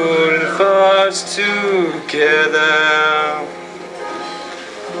boulevards together.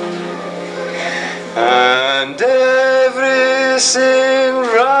 And everything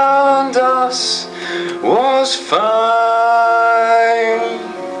round us was fine.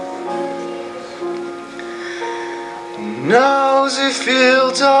 Now the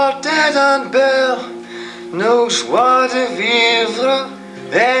fields are dead and bare, no joie de vivre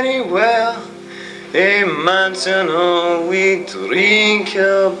anywhere. Et maintenant we drink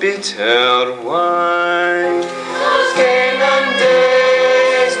a bitter wine. Those Canaan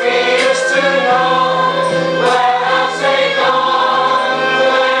days we used to know. Where have they gone?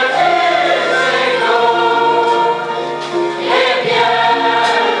 Where did they go? Eh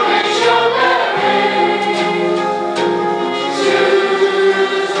bien, we shall bury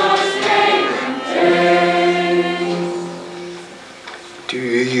those Canaan days. Do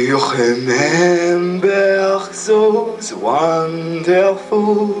you remember those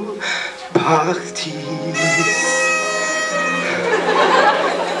wonderful parties?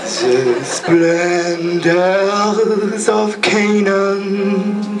 The splendors of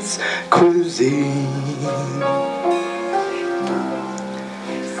Canaan's cuisine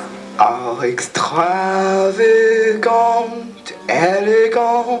are extravagant,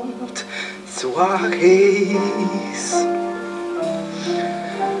 elegant soirees.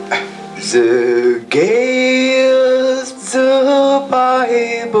 The gayest the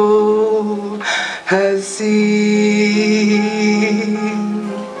Bible has seen.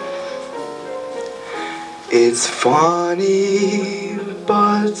 It's funny,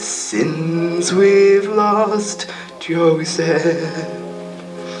 but since we've lost Joseph,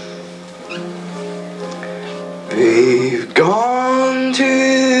 we've gone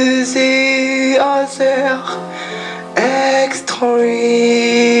to the other extreme.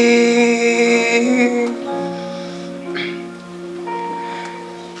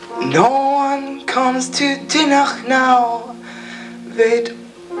 No one comes to dinner now, they'd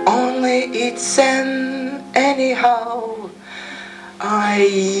only eat them anyhow. I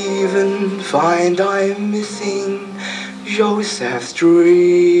even find I'm missing Joseph's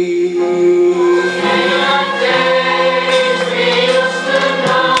dream.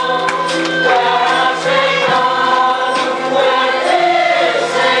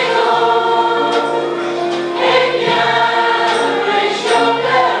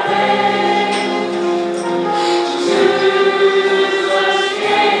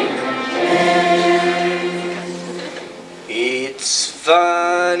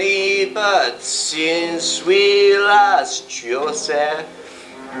 Funny, but since we lost Joseph,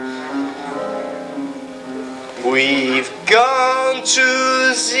 we've gone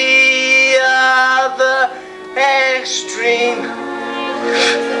to the other extreme.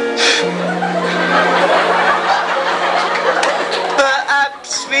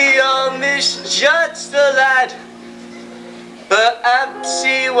 Perhaps we all misjudged the lad. Perhaps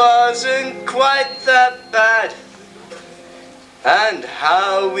he wasn't quite that bad. And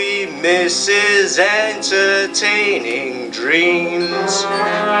how we miss his entertaining dreams.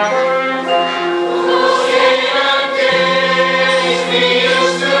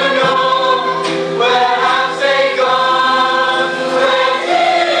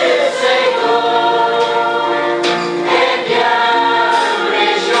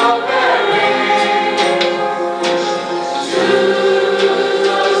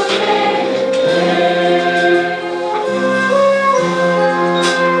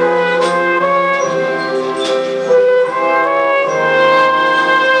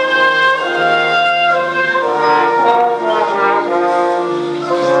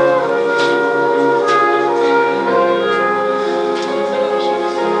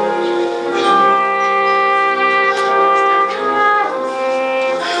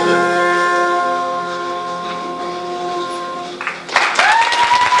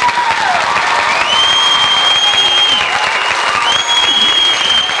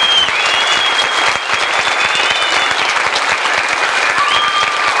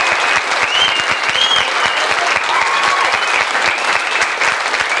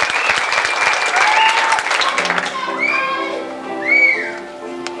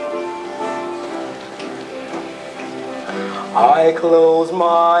 I close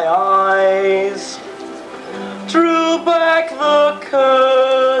my eyes, drew back the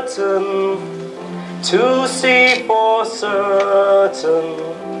curtain to see for certain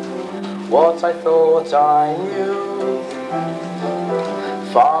what I thought I knew.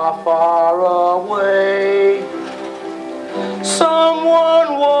 Far, far away,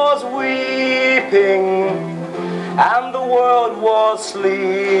 someone was weeping and the world was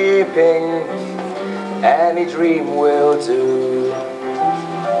sleeping. Any dream will do.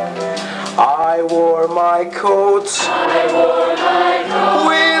 I wore my coat,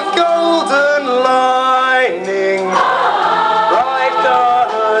 with golden lining, bright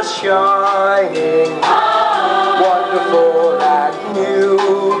colors shining, wonderful and new.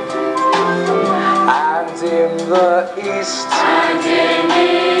 And in the east,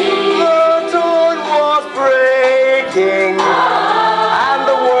 the dawn was breaking, and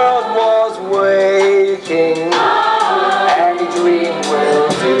the world was waking. Any dream will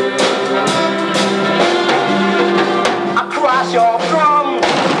do. A crash of drum,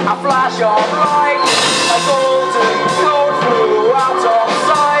 a flash of light, my golden coat flew out of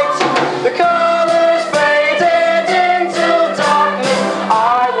sight. The colors faded into darkness,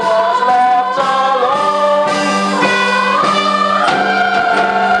 I was left alone.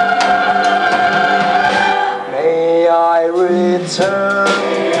 May I return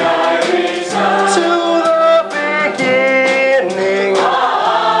to the beginning.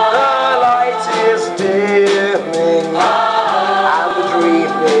 The light is dimming and the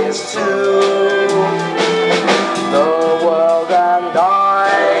dream is too. The world and I,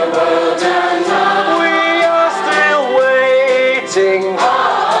 we are still waiting,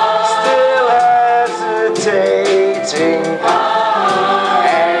 still hesitating.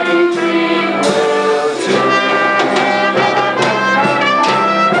 Any dream will do.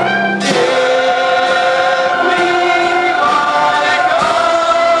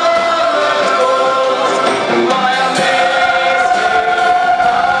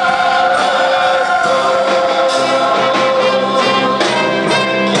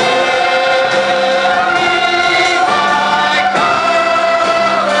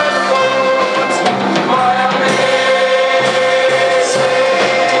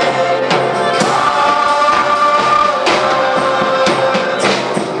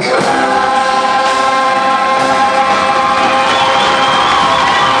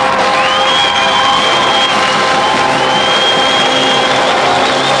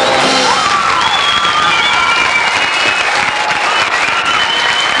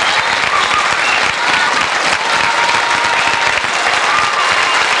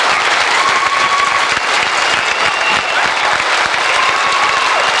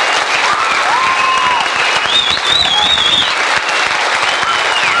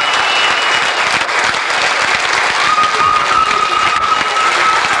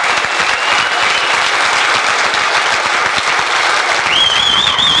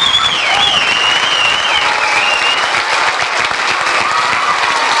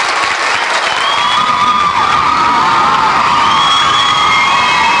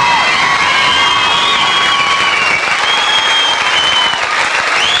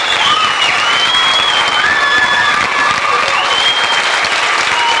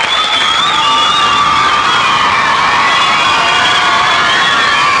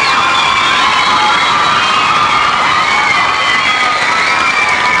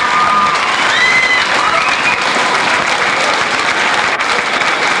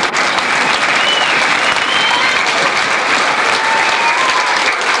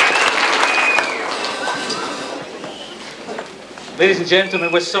 Ladies and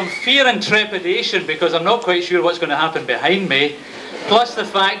gentlemen, with some fear and trepidation, because I'm not quite sure what's going to happen behind me, plus the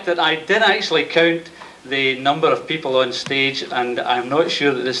fact that I did actually count the number of people on stage, and I'm not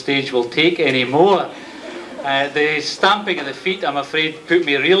sure that the stage will take any more. The stamping of the feet, I'm afraid, put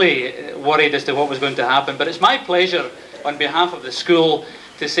me really worried as to what was going to happen. But it's my pleasure, on behalf of the school,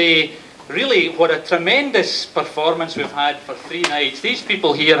 to say really what a tremendous performance we've had for 3 nights. These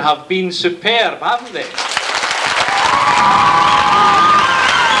people here have been superb, haven't they?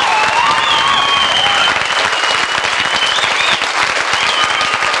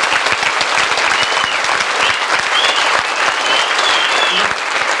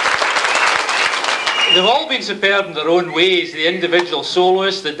 They've all been superb in their own ways, the individual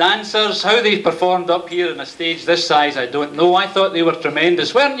soloists, the dancers. How they performed up here on a stage this size, I don't know. I thought they were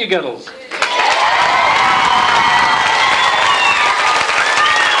tremendous, weren't you, girls?